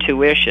my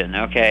intuition,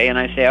 okay? And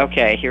I say,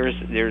 okay,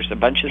 there's a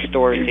bunch of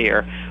stores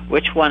here.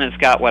 Which one has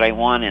got what I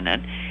want in it?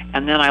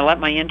 And then I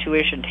let my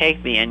intuition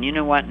take me, and you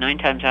know what? 9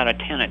 times out of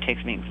 10, it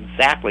takes me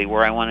exactly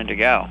where I wanted to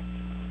go.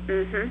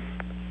 Mm-hmm.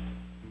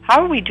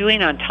 How are we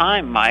doing on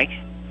time, Mike?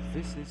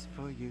 This is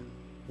for you.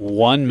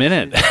 1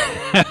 minute.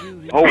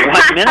 Oh, 1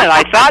 minute.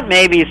 I thought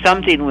maybe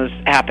something was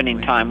happening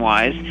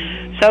time-wise.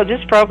 So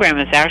this program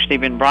has actually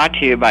been brought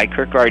to you by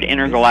Kirkgard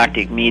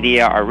Intergalactic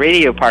Media, our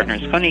radio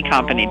partners,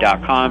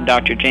 ConeyCompany.com,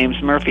 Dr.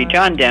 James Murphy,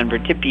 John Denver,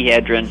 Tippi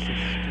Hedren.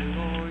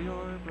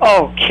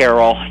 Oh,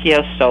 Carol,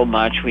 yes, so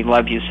much. We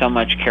love you so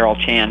much, Carol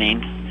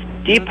Channing.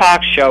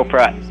 Deepak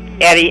Chopra,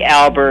 Eddie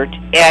Albert,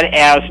 Ed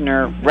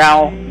Asner,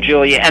 Raul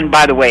Julia, and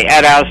by the way,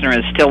 Ed Asner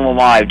is still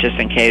alive, just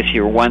in case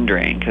you're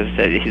wondering, because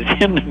he's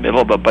in the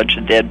middle of a bunch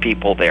of dead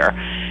people there.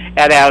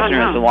 Ed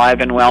Asner is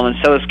alive and well, and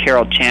so is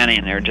Carol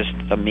Channing. They're just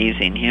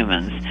amazing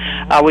humans.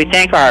 We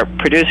thank our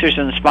producers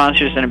and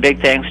sponsors, and a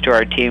big thanks to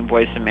our team,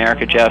 Voice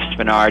America, Jeff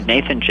Spinard,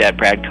 Nathan Jett,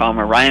 Brad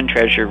Comer, Ryan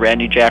Treasure,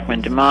 Randy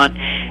Jackman DeMont,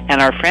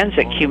 and our friends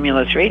at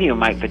Cumulus Radio,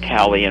 Mike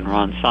Vitale and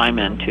Ron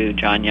Simon, to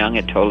John Young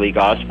at Totally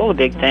Gospel. A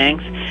big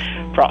thanks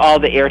for all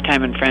the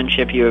airtime and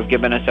friendship you have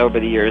given us over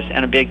the years,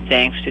 and a big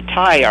thanks to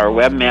Ty, our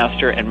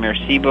webmaster, and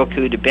merci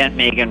beaucoup to Bent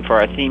Megan for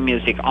our theme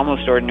music,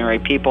 Almost Ordinary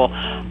People.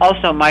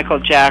 Also, Michael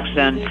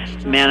Jackson,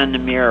 Man in the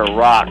Mirror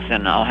rocks,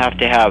 and I'll have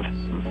to have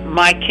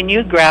Mike, can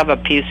you grab a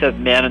piece of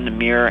Man in the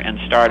Mirror and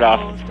start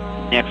off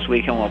next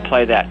week, and we'll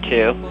play that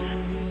too.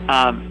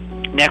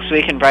 Next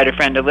week, invite a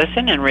friend to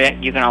listen,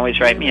 and you can always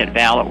write me at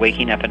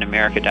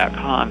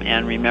val@wakingupinamerica.com.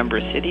 And remember,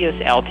 Sidious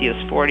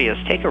Altius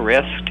Fortius, take a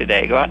risk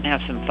today. Go out and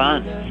have some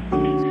fun.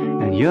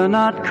 And you're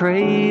not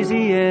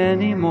crazy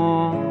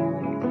anymore.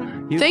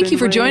 Thank you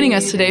for joining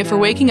us today for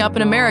Waking Up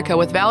in America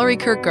with Valerie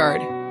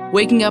Kirkgard.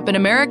 Waking Up in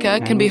America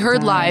can be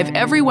heard live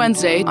every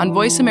Wednesday on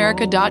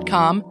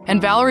voiceamerica.com,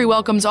 and Valerie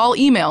welcomes all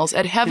emails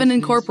at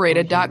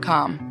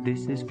heavenincorporated.com.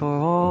 This is for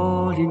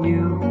all you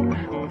knew,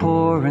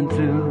 pouring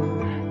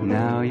through.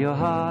 Now your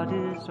heart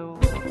is open.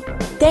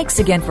 Thanks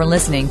again for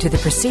listening to the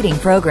preceding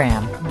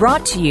program,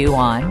 brought to you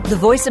on the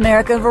Voice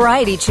America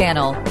Variety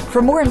Channel.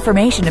 For more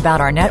information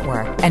about our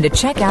network and to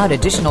check out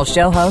additional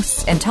show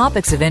hosts and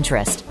topics of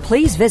interest,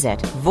 please visit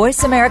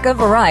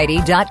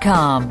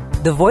voiceamericavariety.com.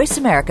 The Voice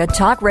America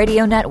Talk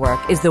Radio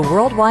Network is the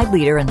worldwide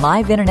leader in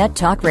live Internet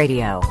talk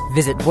radio.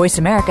 Visit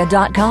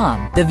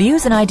voiceamerica.com. The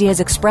views and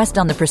ideas expressed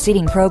on the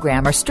preceding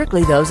program are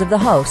strictly those of the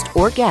host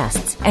or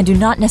guests and do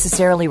not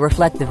necessarily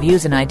reflect the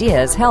views and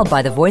ideas held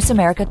by the Voice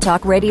America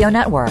Talk Radio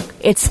Network,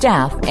 its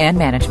staff, and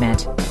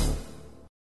management.